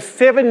Jericho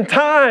 7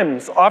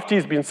 times after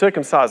he's been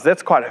circumcised.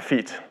 That's quite a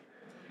feat.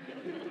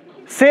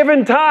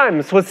 7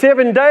 times for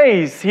 7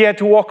 days he had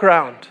to walk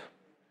around.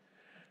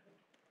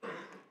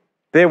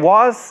 There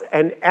was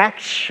an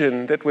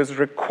action that was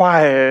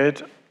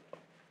required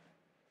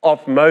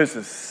of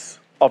Moses,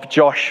 of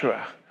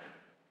Joshua,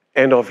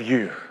 and of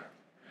you.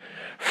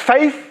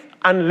 Faith,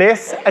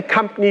 unless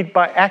accompanied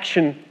by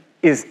action,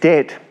 is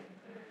dead.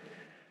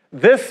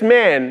 This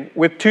man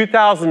with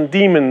 2,000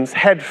 demons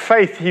had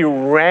faith. He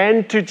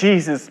ran to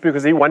Jesus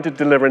because he wanted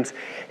deliverance.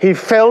 He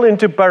fell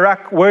into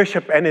Barak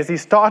worship, and as he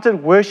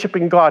started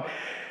worshiping God,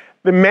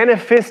 the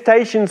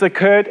manifestations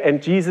occurred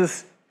and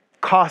Jesus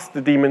cast the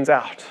demons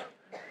out.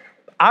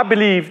 I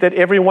believe that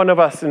every one of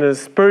us in a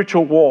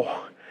spiritual war,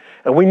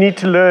 and we need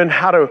to learn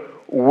how to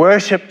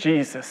worship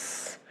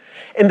Jesus.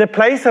 In the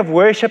place of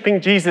worshiping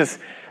Jesus,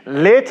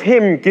 let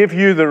Him give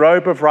you the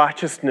robe of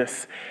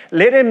righteousness.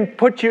 Let Him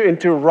put you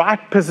into right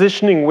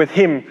positioning with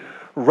Him.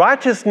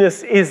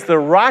 Righteousness is the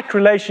right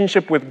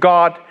relationship with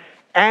God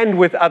and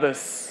with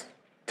others.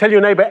 Tell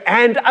your neighbor,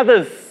 and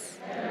others.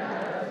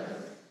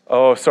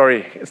 Oh,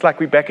 sorry. It's like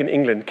we're back in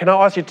England. Can I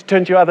ask you to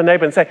turn to your other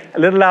neighbor and say a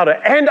little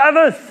louder, and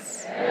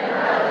others? And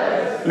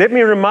others. Let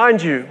me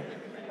remind you,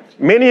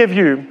 many of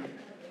you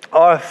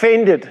are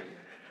offended,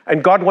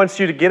 and God wants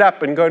you to get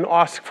up and go and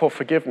ask for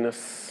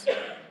forgiveness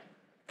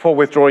for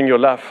withdrawing your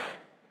love.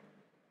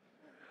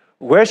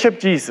 Worship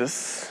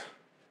Jesus,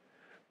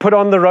 Put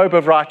on the robe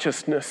of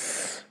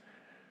righteousness.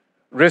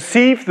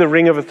 Receive the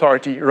ring of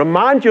authority.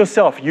 Remind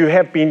yourself you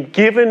have been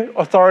given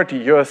authority.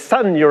 You're a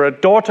son, you're a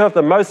daughter of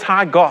the Most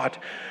High God.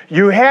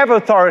 You have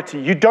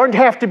authority. You don't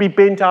have to be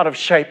bent out of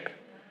shape.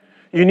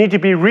 You need to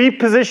be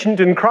repositioned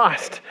in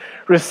Christ.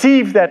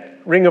 Receive that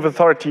ring of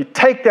authority.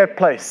 Take that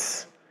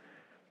place.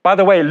 By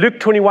the way, Luke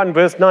 21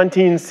 verse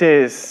 19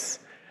 says,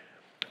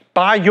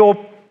 by your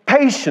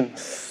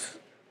patience,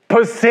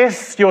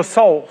 possess your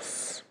souls.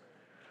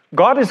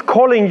 God is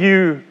calling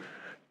you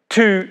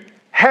to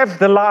have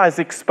the lies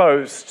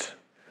exposed,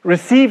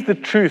 receive the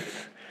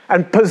truth,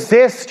 and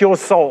possess your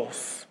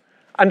souls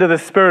under the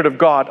Spirit of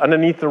God,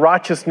 underneath the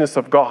righteousness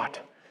of God.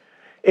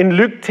 In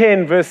Luke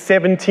 10, verse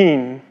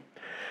 17,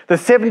 the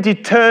 70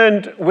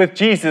 turned with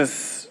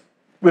Jesus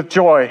with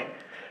joy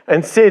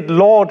and said,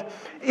 Lord,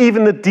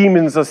 even the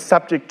demons are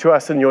subject to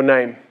us in your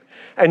name.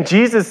 And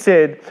Jesus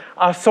said,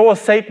 I saw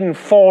Satan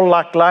fall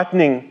like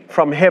lightning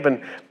from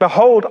heaven.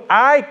 Behold,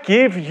 I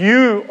give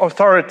you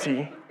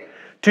authority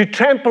to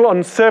trample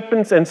on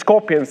serpents and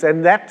scorpions,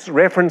 and that's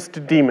reference to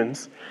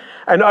demons,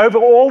 and over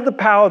all the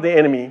power of the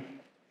enemy,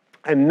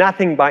 and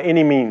nothing by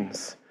any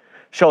means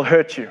shall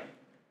hurt you.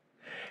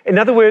 In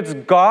other words,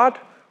 God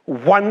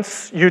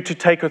wants you to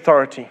take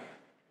authority.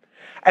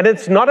 And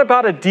it's not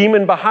about a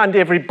demon behind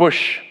every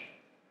bush.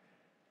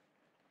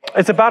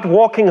 It's about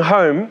walking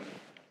home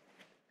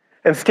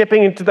and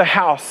stepping into the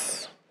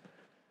house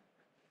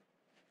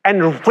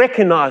and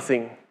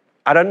recognizing,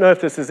 I don't know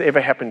if this has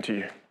ever happened to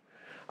you.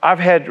 I've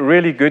had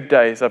really good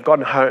days. I've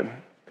gotten home.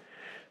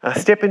 I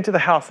step into the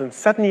house and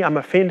suddenly I'm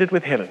offended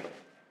with Helen.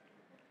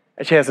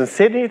 And she hasn't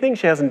said anything.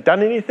 She hasn't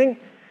done anything.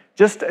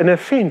 Just an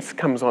offense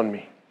comes on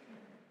me.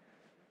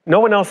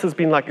 No one else has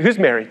been like, who's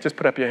married? Just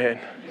put up your hand.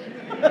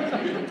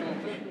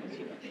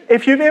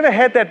 If you've ever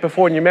had that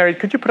before and you're married,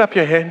 could you put up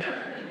your hand?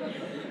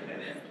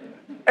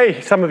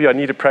 Hey, some of you, I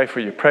need to pray for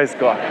you. Praise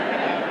God.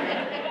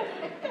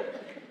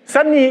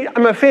 Suddenly,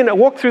 I'm offended. I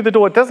walk through the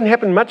door. It doesn't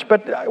happen much,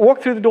 but I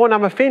walk through the door and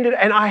I'm offended,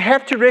 and I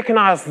have to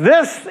recognize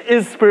this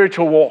is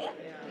spiritual war.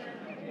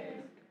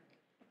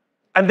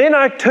 And then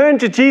I turn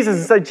to Jesus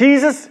and say,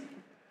 Jesus,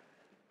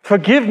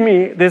 forgive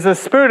me. There's a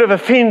spirit of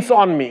offense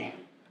on me.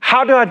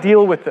 How do I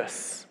deal with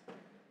this?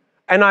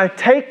 And I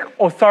take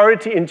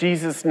authority in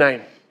Jesus'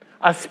 name.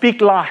 I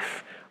speak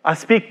life. I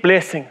speak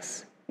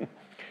blessings.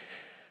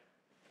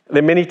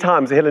 There are many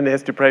times Helen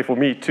has to pray for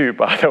me too,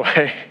 by the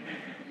way.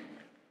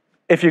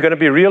 If you're going to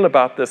be real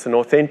about this and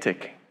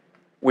authentic,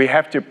 we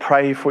have to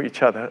pray for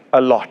each other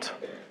a lot.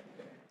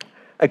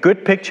 A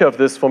good picture of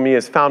this for me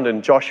is found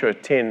in Joshua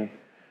 10,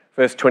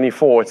 verse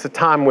 24. It's a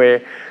time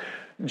where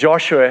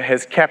Joshua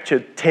has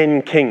captured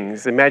 10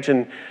 kings.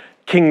 Imagine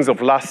kings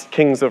of lust,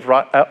 kings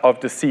of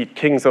deceit,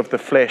 kings of the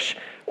flesh.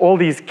 All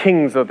these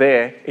kings are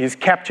there. He's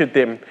captured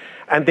them.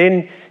 And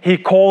then he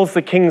calls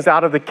the kings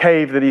out of the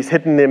cave that he's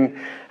hidden them.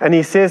 And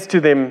he says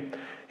to them,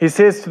 he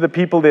says to the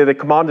people there, the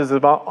commanders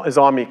of his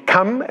army,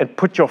 come and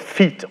put your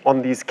feet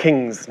on these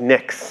kings'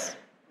 necks.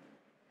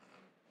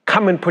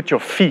 Come and put your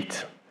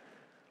feet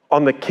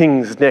on the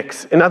kings'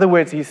 necks. In other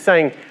words, he's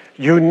saying,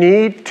 you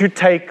need to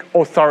take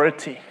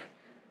authority.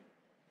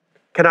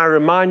 Can I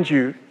remind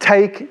you,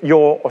 take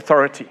your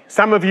authority.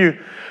 Some of you,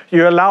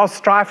 you allow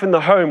strife in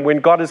the home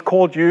when God has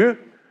called you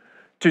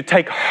to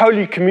take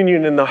Holy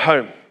Communion in the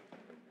home.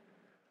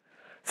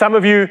 Some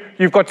of you,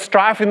 you've got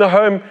strife in the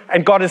home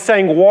and God is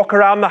saying, walk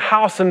around the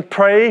house and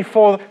pray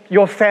for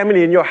your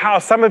family in your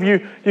house. Some of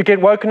you, you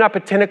get woken up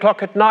at 10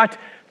 o'clock at night,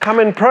 come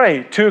and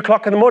pray. 2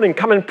 o'clock in the morning,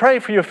 come and pray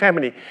for your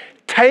family.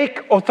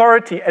 Take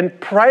authority and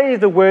pray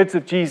the words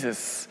of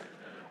Jesus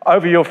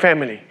over your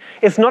family.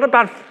 It's not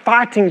about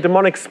fighting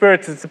demonic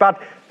spirits. It's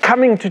about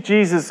coming to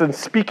Jesus and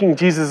speaking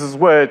Jesus'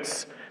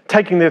 words,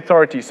 taking the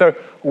authority. So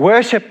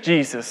worship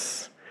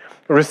Jesus.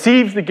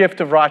 Receive the gift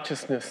of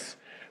righteousness.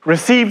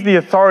 Receive the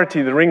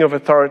authority, the ring of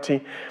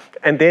authority,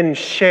 and then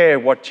share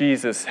what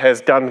Jesus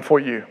has done for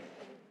you.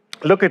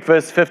 Look at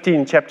verse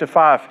 15, chapter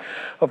 5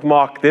 of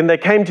Mark. Then they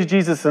came to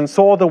Jesus and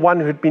saw the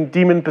one who had been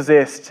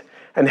demon-possessed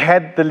and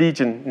had the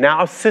legion,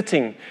 now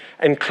sitting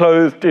and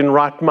clothed in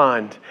right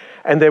mind.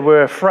 And they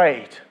were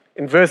afraid.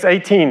 In verse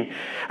 18,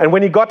 and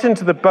when he got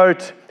into the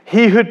boat,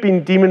 he who had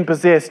been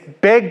demon-possessed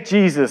begged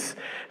Jesus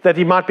that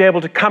he might be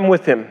able to come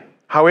with him.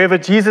 However,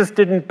 Jesus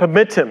didn't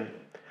permit him,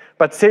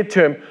 but said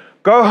to him,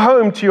 go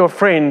home to your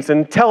friends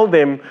and tell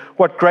them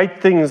what great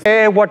things,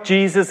 share what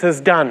Jesus has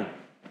done,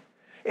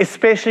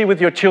 especially with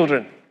your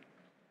children.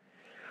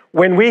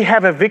 When we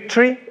have a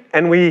victory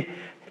and we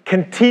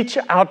can teach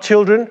our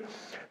children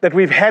that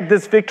we've had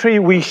this victory,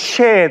 we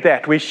share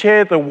that. We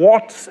share the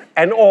warts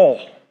and all.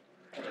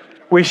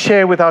 We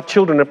share with our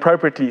children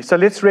appropriately. So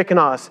let's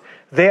recognize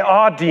there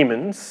are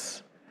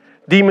demons.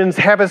 Demons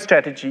have a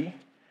strategy.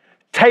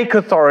 Take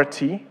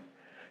authority.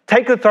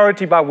 Take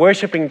authority by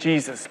worshiping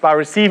Jesus, by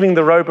receiving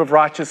the robe of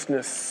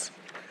righteousness.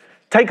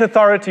 Take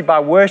authority by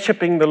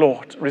worshiping the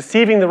Lord,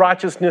 receiving the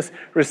righteousness,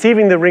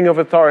 receiving the ring of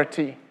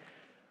authority.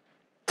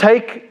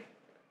 Take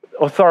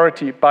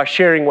authority by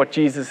sharing what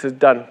Jesus has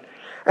done.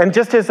 And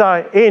just as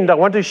I end, I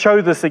want to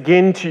show this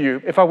again to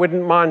you. If you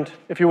wouldn't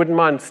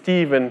mind,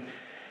 Steve and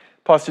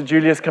Pastor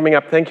Julius coming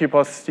up. Thank you,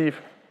 Pastor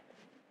Steve.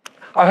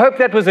 I hope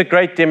that was a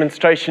great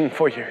demonstration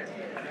for you.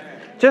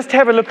 Just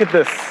have a look at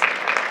this.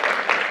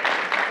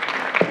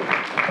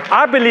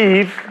 I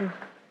believe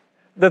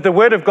that the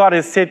Word of God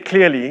has said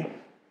clearly,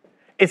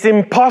 it's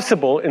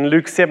impossible in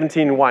Luke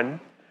 17:1,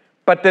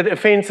 but that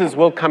offenses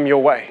will come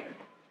your way.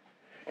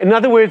 In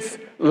other words,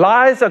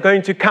 lies are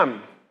going to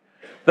come.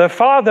 The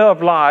father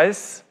of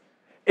lies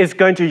is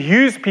going to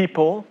use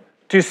people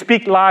to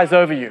speak lies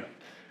over you.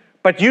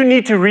 But you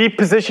need to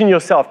reposition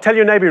yourself. Tell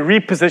your neighbor,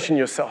 reposition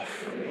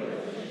yourself.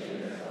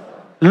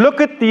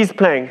 Look at these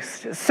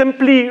planks,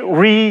 simply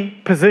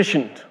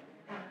repositioned,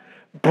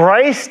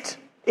 braced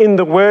in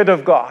the Word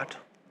of God,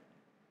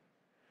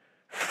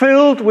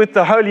 filled with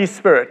the Holy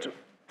Spirit,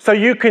 so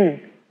you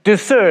can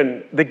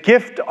discern the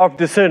gift of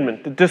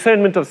discernment, the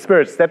discernment of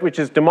spirits, that which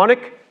is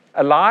demonic,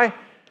 a lie,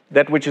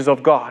 that which is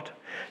of God.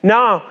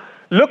 Now,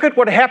 look at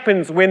what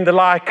happens when the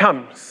lie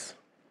comes.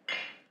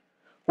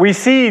 We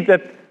see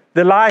that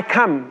the lie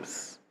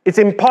comes. It's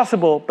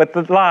impossible, but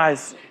the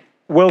lies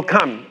will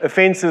come.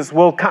 Offenses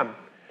will come.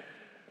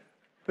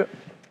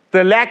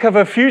 The lack of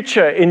a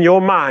future in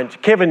your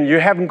mind. Kevin, you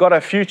haven't got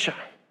a future.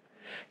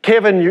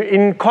 Kevin, you're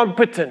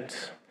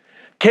incompetent.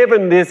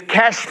 Kevin, there's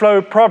cash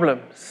flow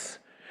problems.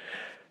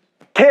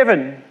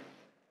 Kevin,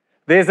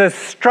 there's a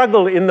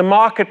struggle in the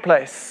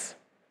marketplace.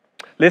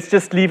 Let's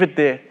just leave it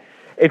there.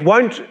 It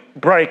won't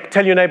break.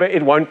 Tell your neighbor,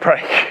 it won't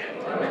break.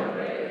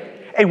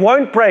 It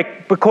won't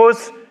break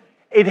because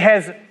it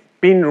has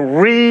been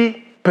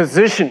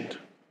repositioned.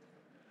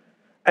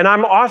 And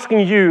I'm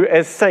asking you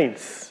as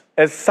saints,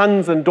 as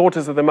sons and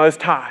daughters of the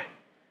Most High,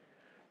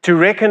 to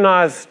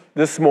recognize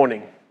this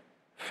morning,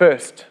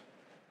 first,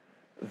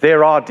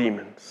 there are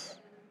demons.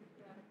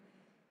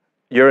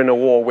 You're in a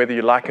war whether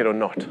you like it or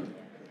not.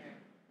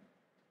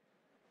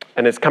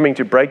 And it's coming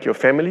to break your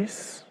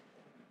families,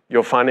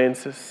 your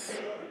finances.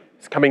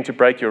 It's coming to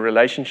break your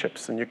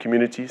relationships and your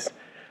communities.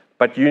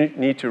 But you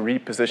need to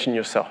reposition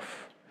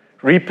yourself.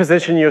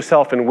 Reposition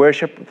yourself in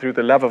worship through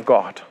the love of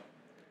God.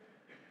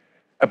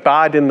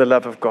 Abide in the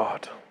love of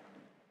God.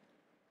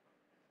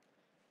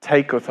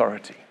 Take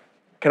authority.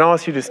 Can I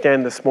ask you to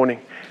stand this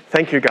morning?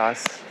 Thank you,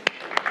 guys.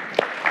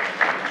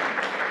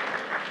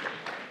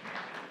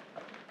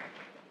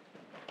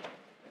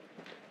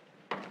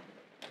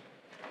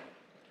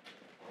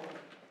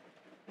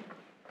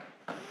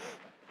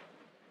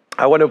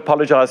 I want to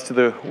apologize to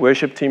the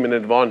worship team in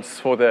advance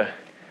for the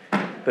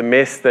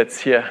mess that's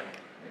here.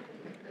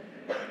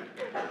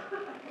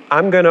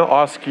 I'm going to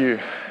ask you,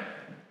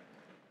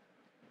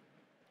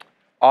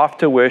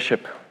 after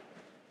worship,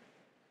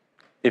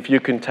 if you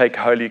can take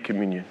Holy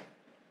Communion.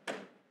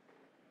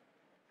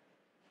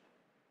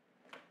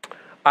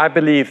 I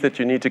believe that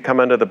you need to come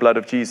under the blood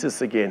of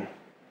Jesus again.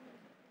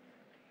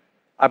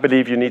 I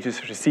believe you need to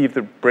receive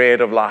the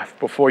bread of life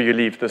before you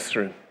leave this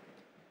room.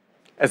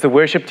 As the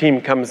worship team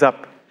comes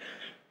up,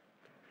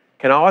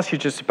 can I ask you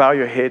just to bow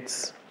your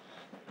heads?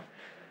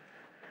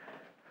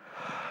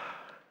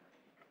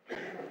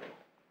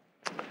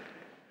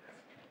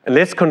 And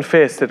let's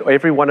confess that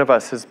every one of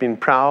us has been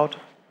proud,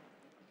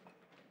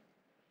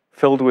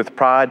 filled with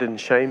pride and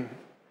shame.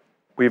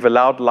 We've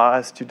allowed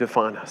lies to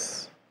define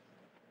us.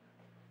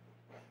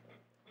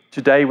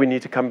 Today we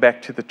need to come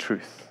back to the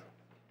truth.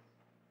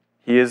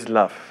 He is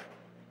love,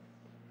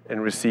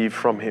 and receive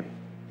from Him.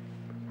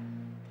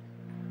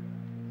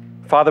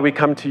 Father, we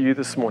come to you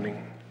this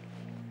morning,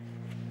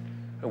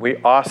 and we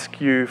ask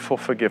you for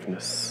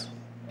forgiveness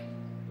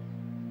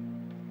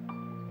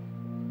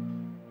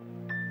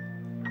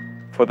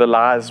for the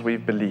lies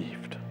we've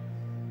believed,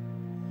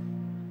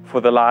 for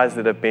the lies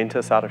that have bent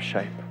us out of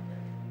shape,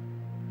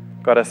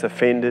 got us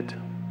offended,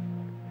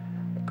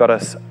 got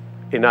us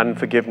in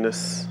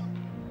unforgiveness,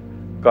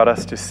 got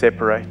us to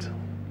separate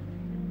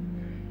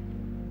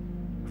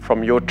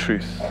from your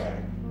truth.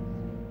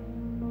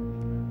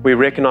 We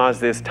recognize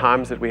there's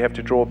times that we have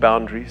to draw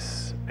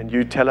boundaries, and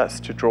you tell us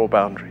to draw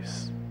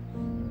boundaries.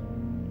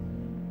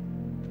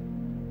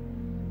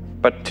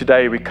 But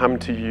today we come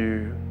to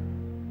you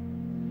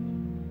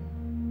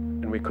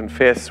and we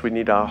confess we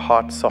need our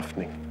heart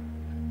softening.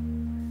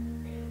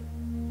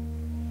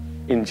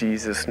 In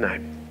Jesus'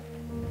 name.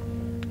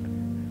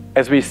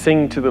 As we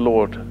sing to the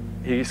Lord,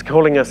 He's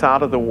calling us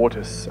out of the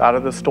waters, out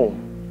of the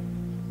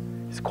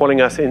storm. He's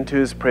calling us into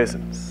His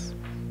presence.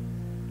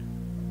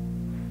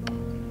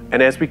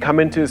 And as we come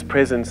into His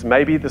presence,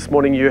 maybe this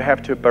morning you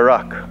have to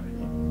barak.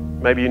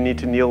 Maybe you need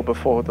to kneel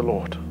before the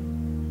Lord.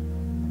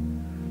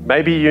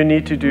 Maybe you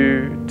need to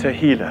do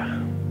Tehillah.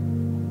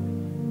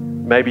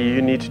 Maybe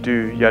you need to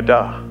do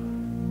Yada.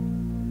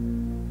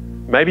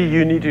 Maybe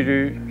you need to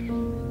do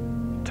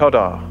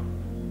Todah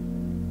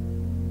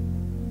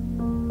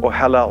or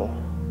Halal.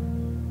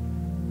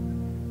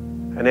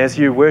 And as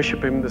you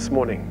worship Him this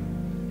morning,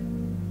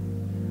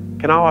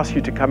 can I ask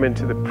you to come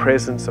into the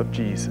presence of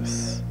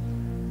Jesus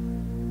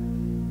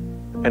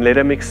and let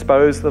Him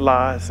expose the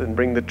lies and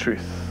bring the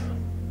truth.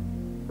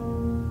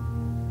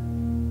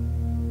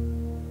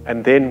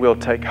 and then we'll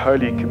take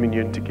Holy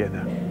Communion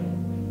together.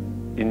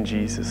 In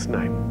Jesus'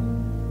 name.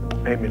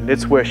 Amen.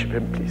 Let's worship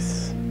him,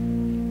 please.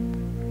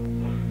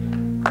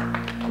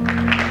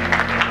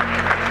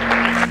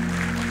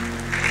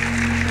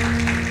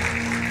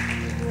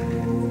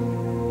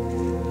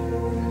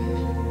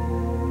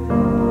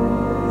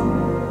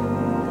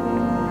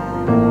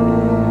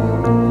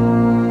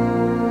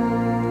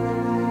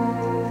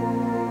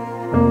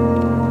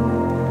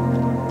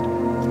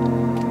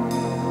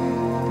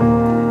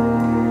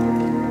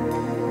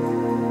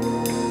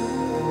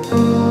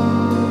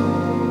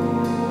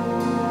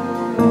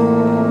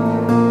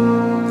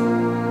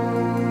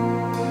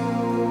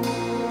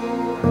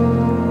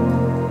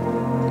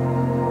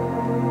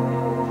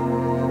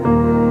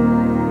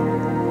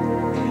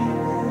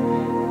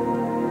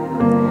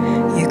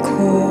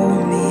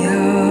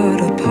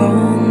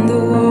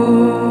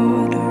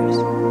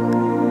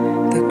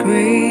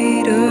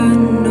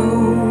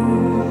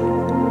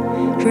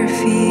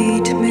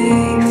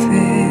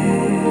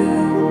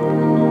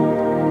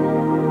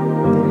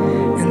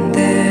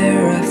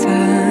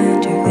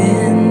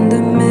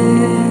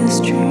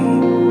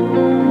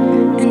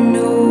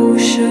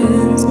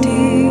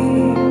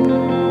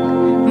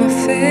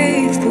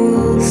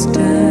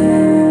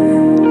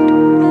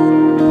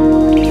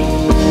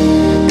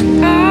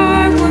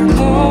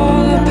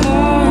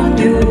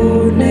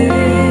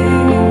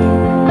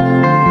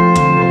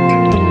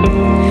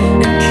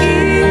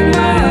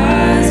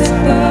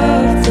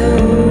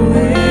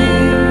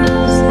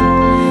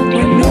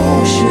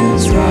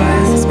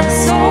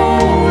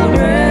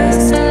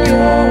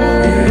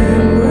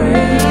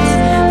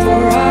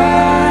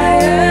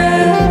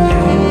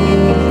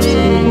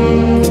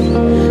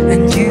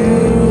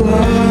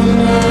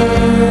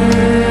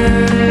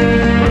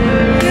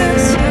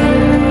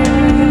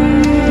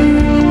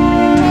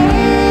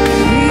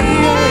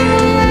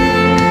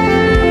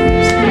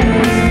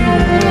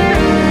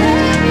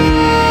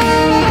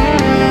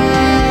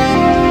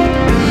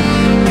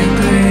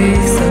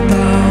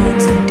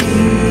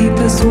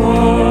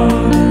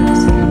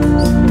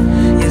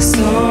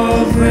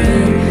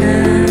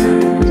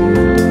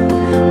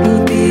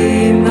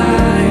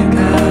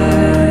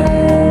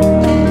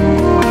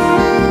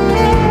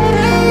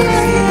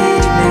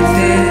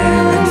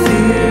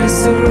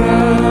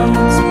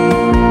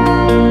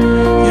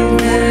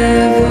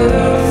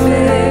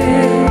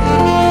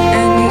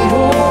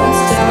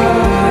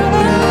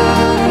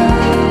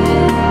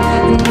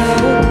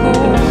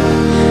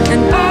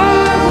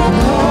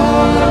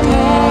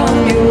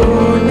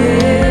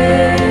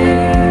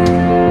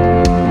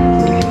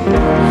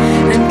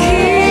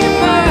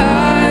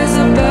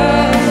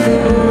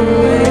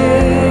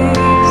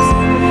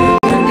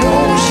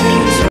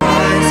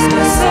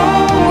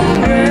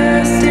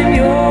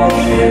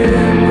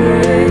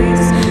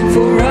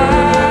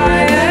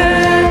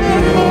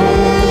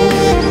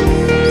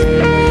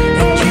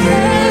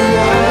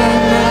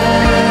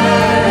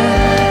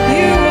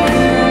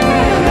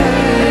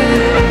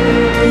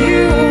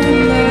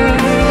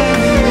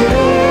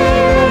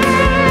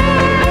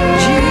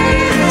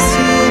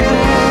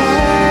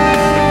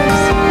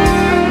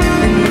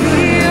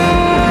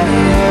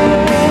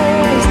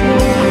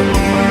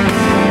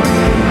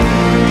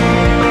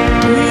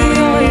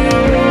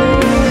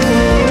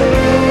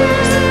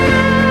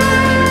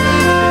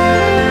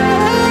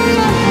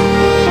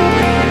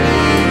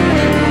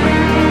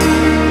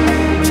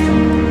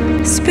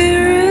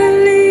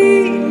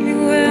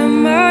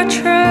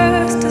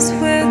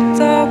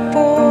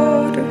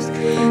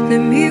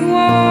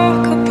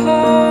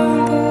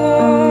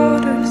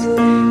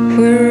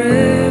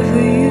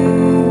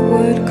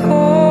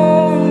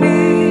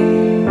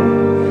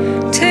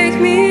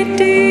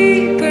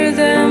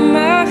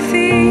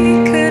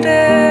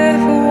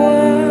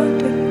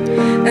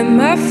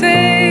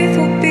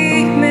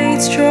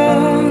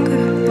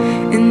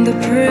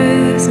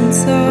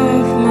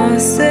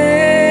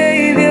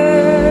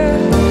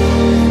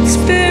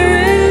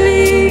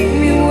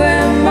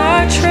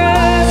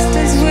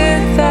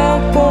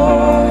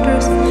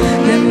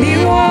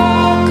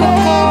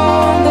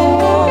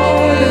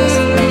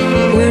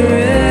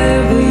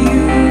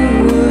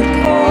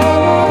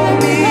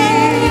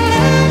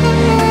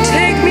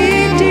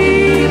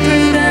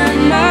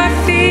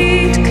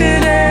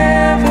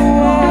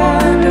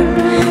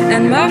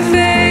 My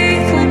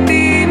faith will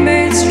be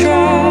made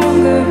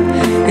stronger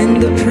in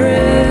the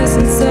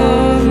presence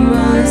of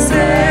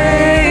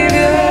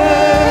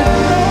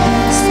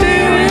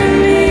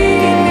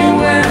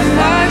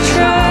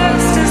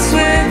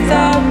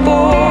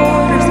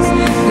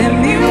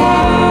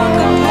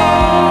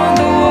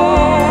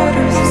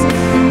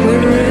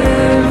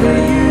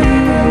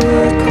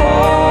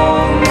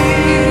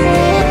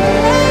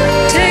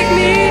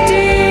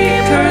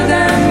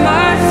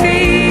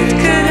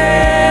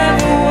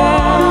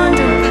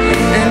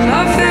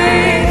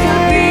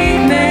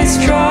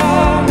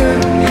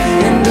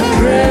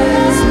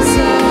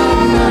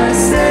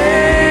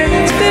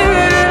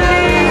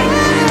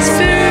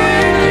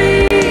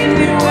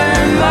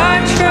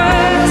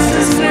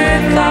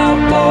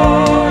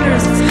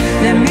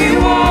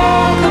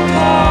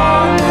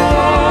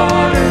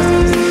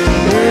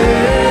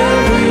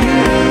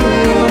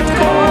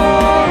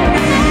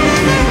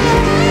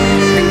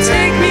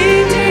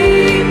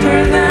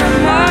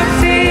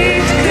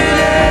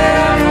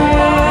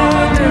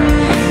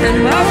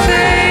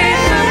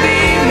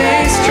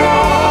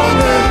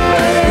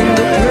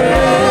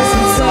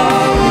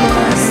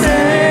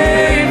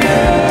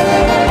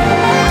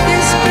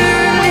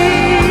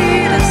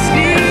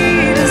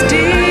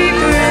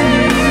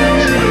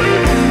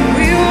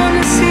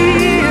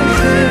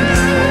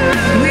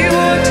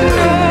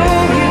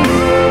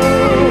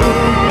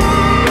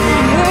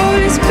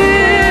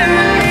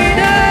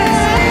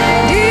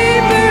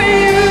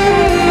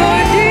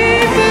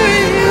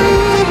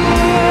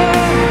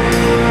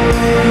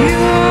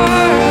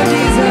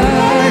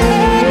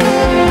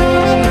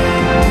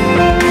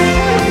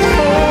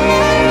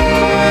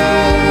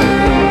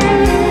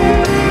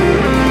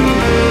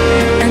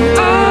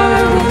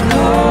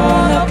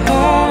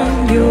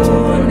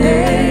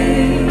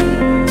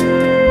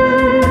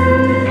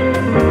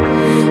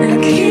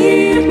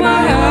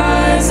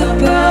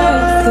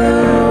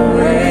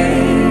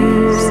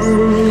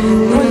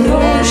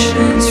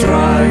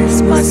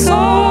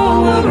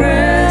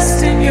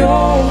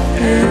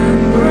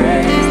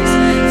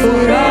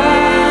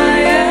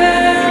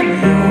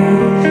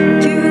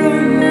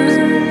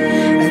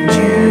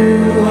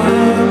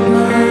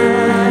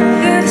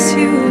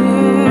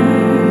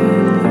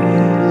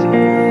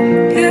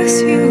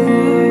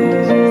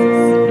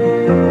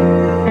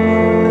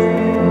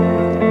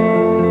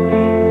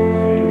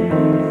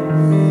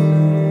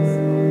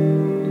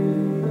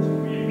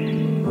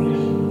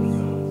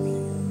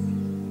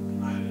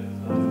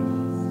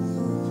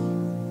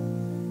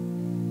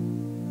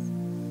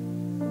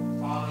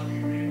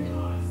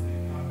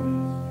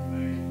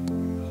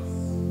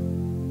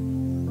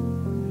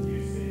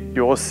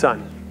your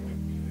Son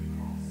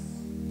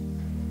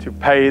to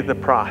pay the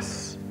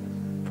price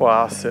for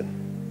our sin.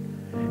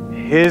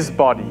 His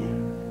body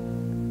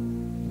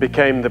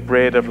became the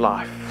bread of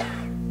life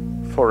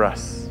for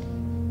us.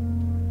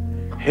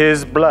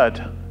 His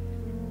blood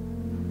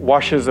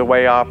washes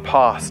away our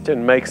past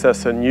and makes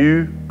us a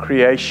new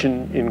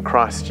creation in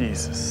Christ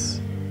Jesus.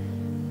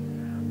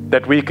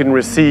 That we can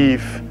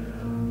receive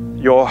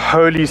your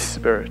Holy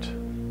Spirit.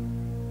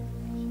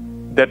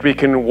 That we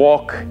can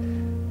walk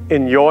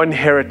in your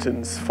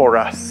inheritance for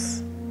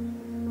us.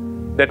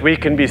 That we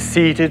can be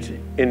seated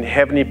in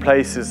heavenly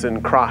places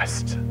in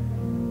Christ.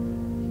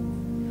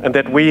 And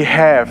that we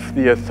have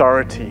the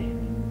authority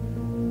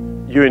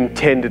you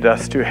intended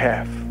us to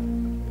have.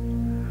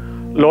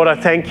 Lord, I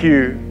thank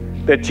you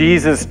that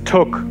Jesus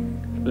took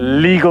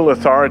legal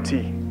authority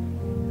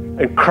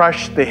and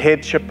crushed the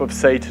headship of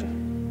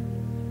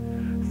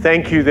Satan.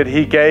 Thank you that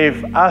he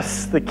gave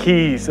us the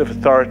keys of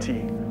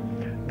authority,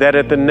 that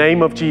at the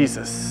name of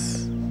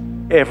Jesus,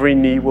 every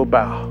knee will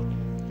bow.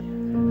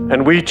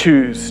 And we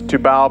choose to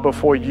bow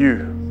before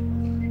you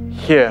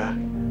here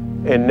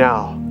and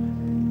now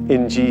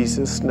in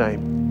Jesus'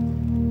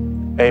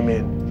 name.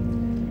 Amen.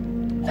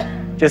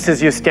 Just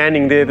as you're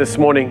standing there this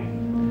morning,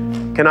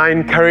 can I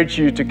encourage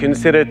you to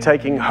consider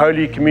taking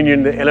Holy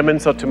Communion? The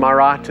elements are to my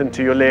right and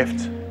to your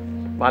left,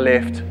 my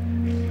left.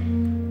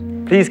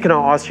 Please can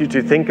I ask you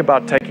to think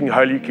about taking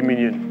Holy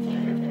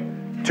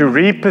Communion, to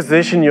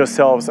reposition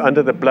yourselves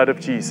under the blood of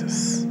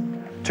Jesus,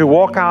 to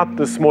walk out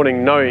this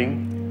morning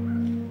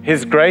knowing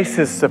His grace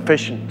is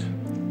sufficient.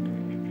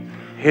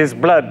 His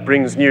blood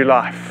brings new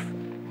life.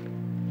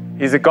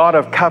 He's a God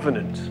of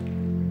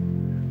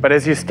covenant. But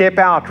as you step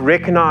out,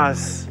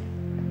 recognize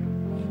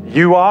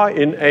you are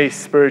in a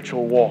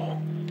spiritual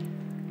war.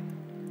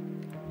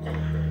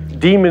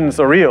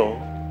 Demons are real.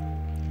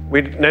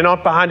 They're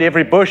not behind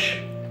every bush.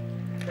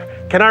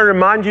 Can I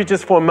remind you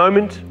just for a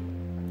moment?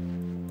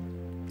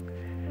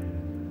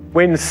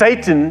 When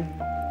Satan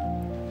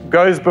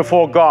goes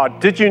before God,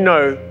 did you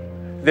know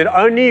that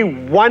only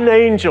one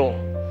angel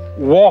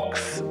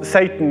walks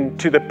Satan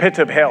to the pit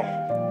of hell?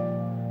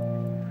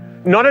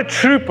 Not a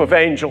troop of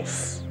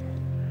angels.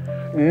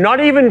 Not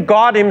even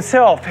God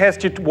himself has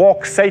to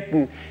walk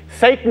Satan.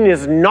 Satan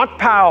is not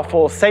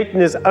powerful.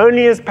 Satan is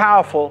only as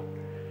powerful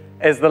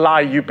as the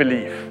lie you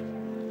believe.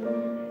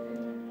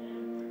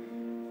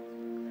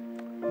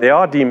 They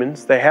are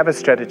demons. They have a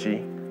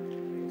strategy.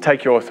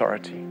 Take your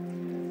authority.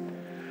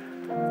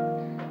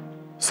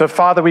 So,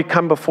 Father, we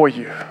come before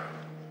you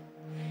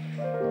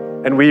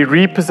and we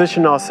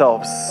reposition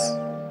ourselves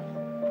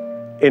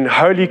in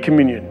Holy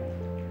Communion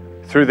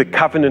through the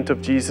covenant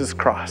of Jesus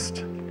Christ.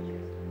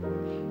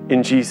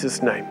 In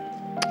Jesus' name,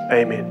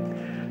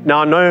 amen.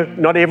 Now, no,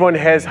 not everyone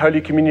has Holy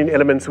Communion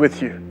elements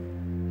with you.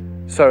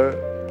 So,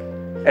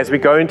 as we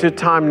go into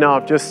time now,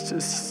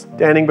 just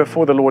standing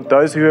before the Lord,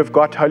 those who have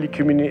got Holy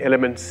Communion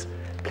elements,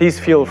 please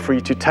feel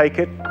free to take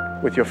it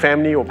with your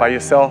family or by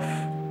yourself.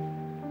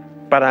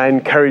 But I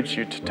encourage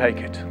you to take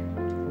it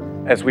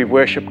as we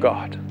worship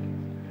God.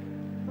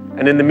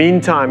 And in the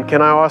meantime,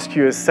 can I ask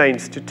you as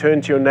saints to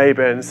turn to your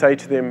neighbor and say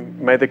to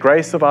them, may the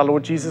grace of our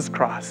Lord Jesus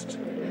Christ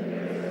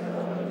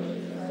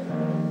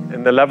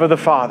and the love of the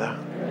Father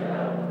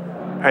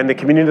and the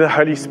communion of the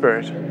Holy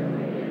Spirit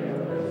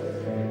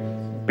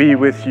be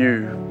with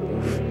you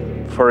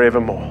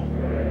forevermore.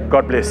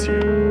 God bless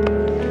you.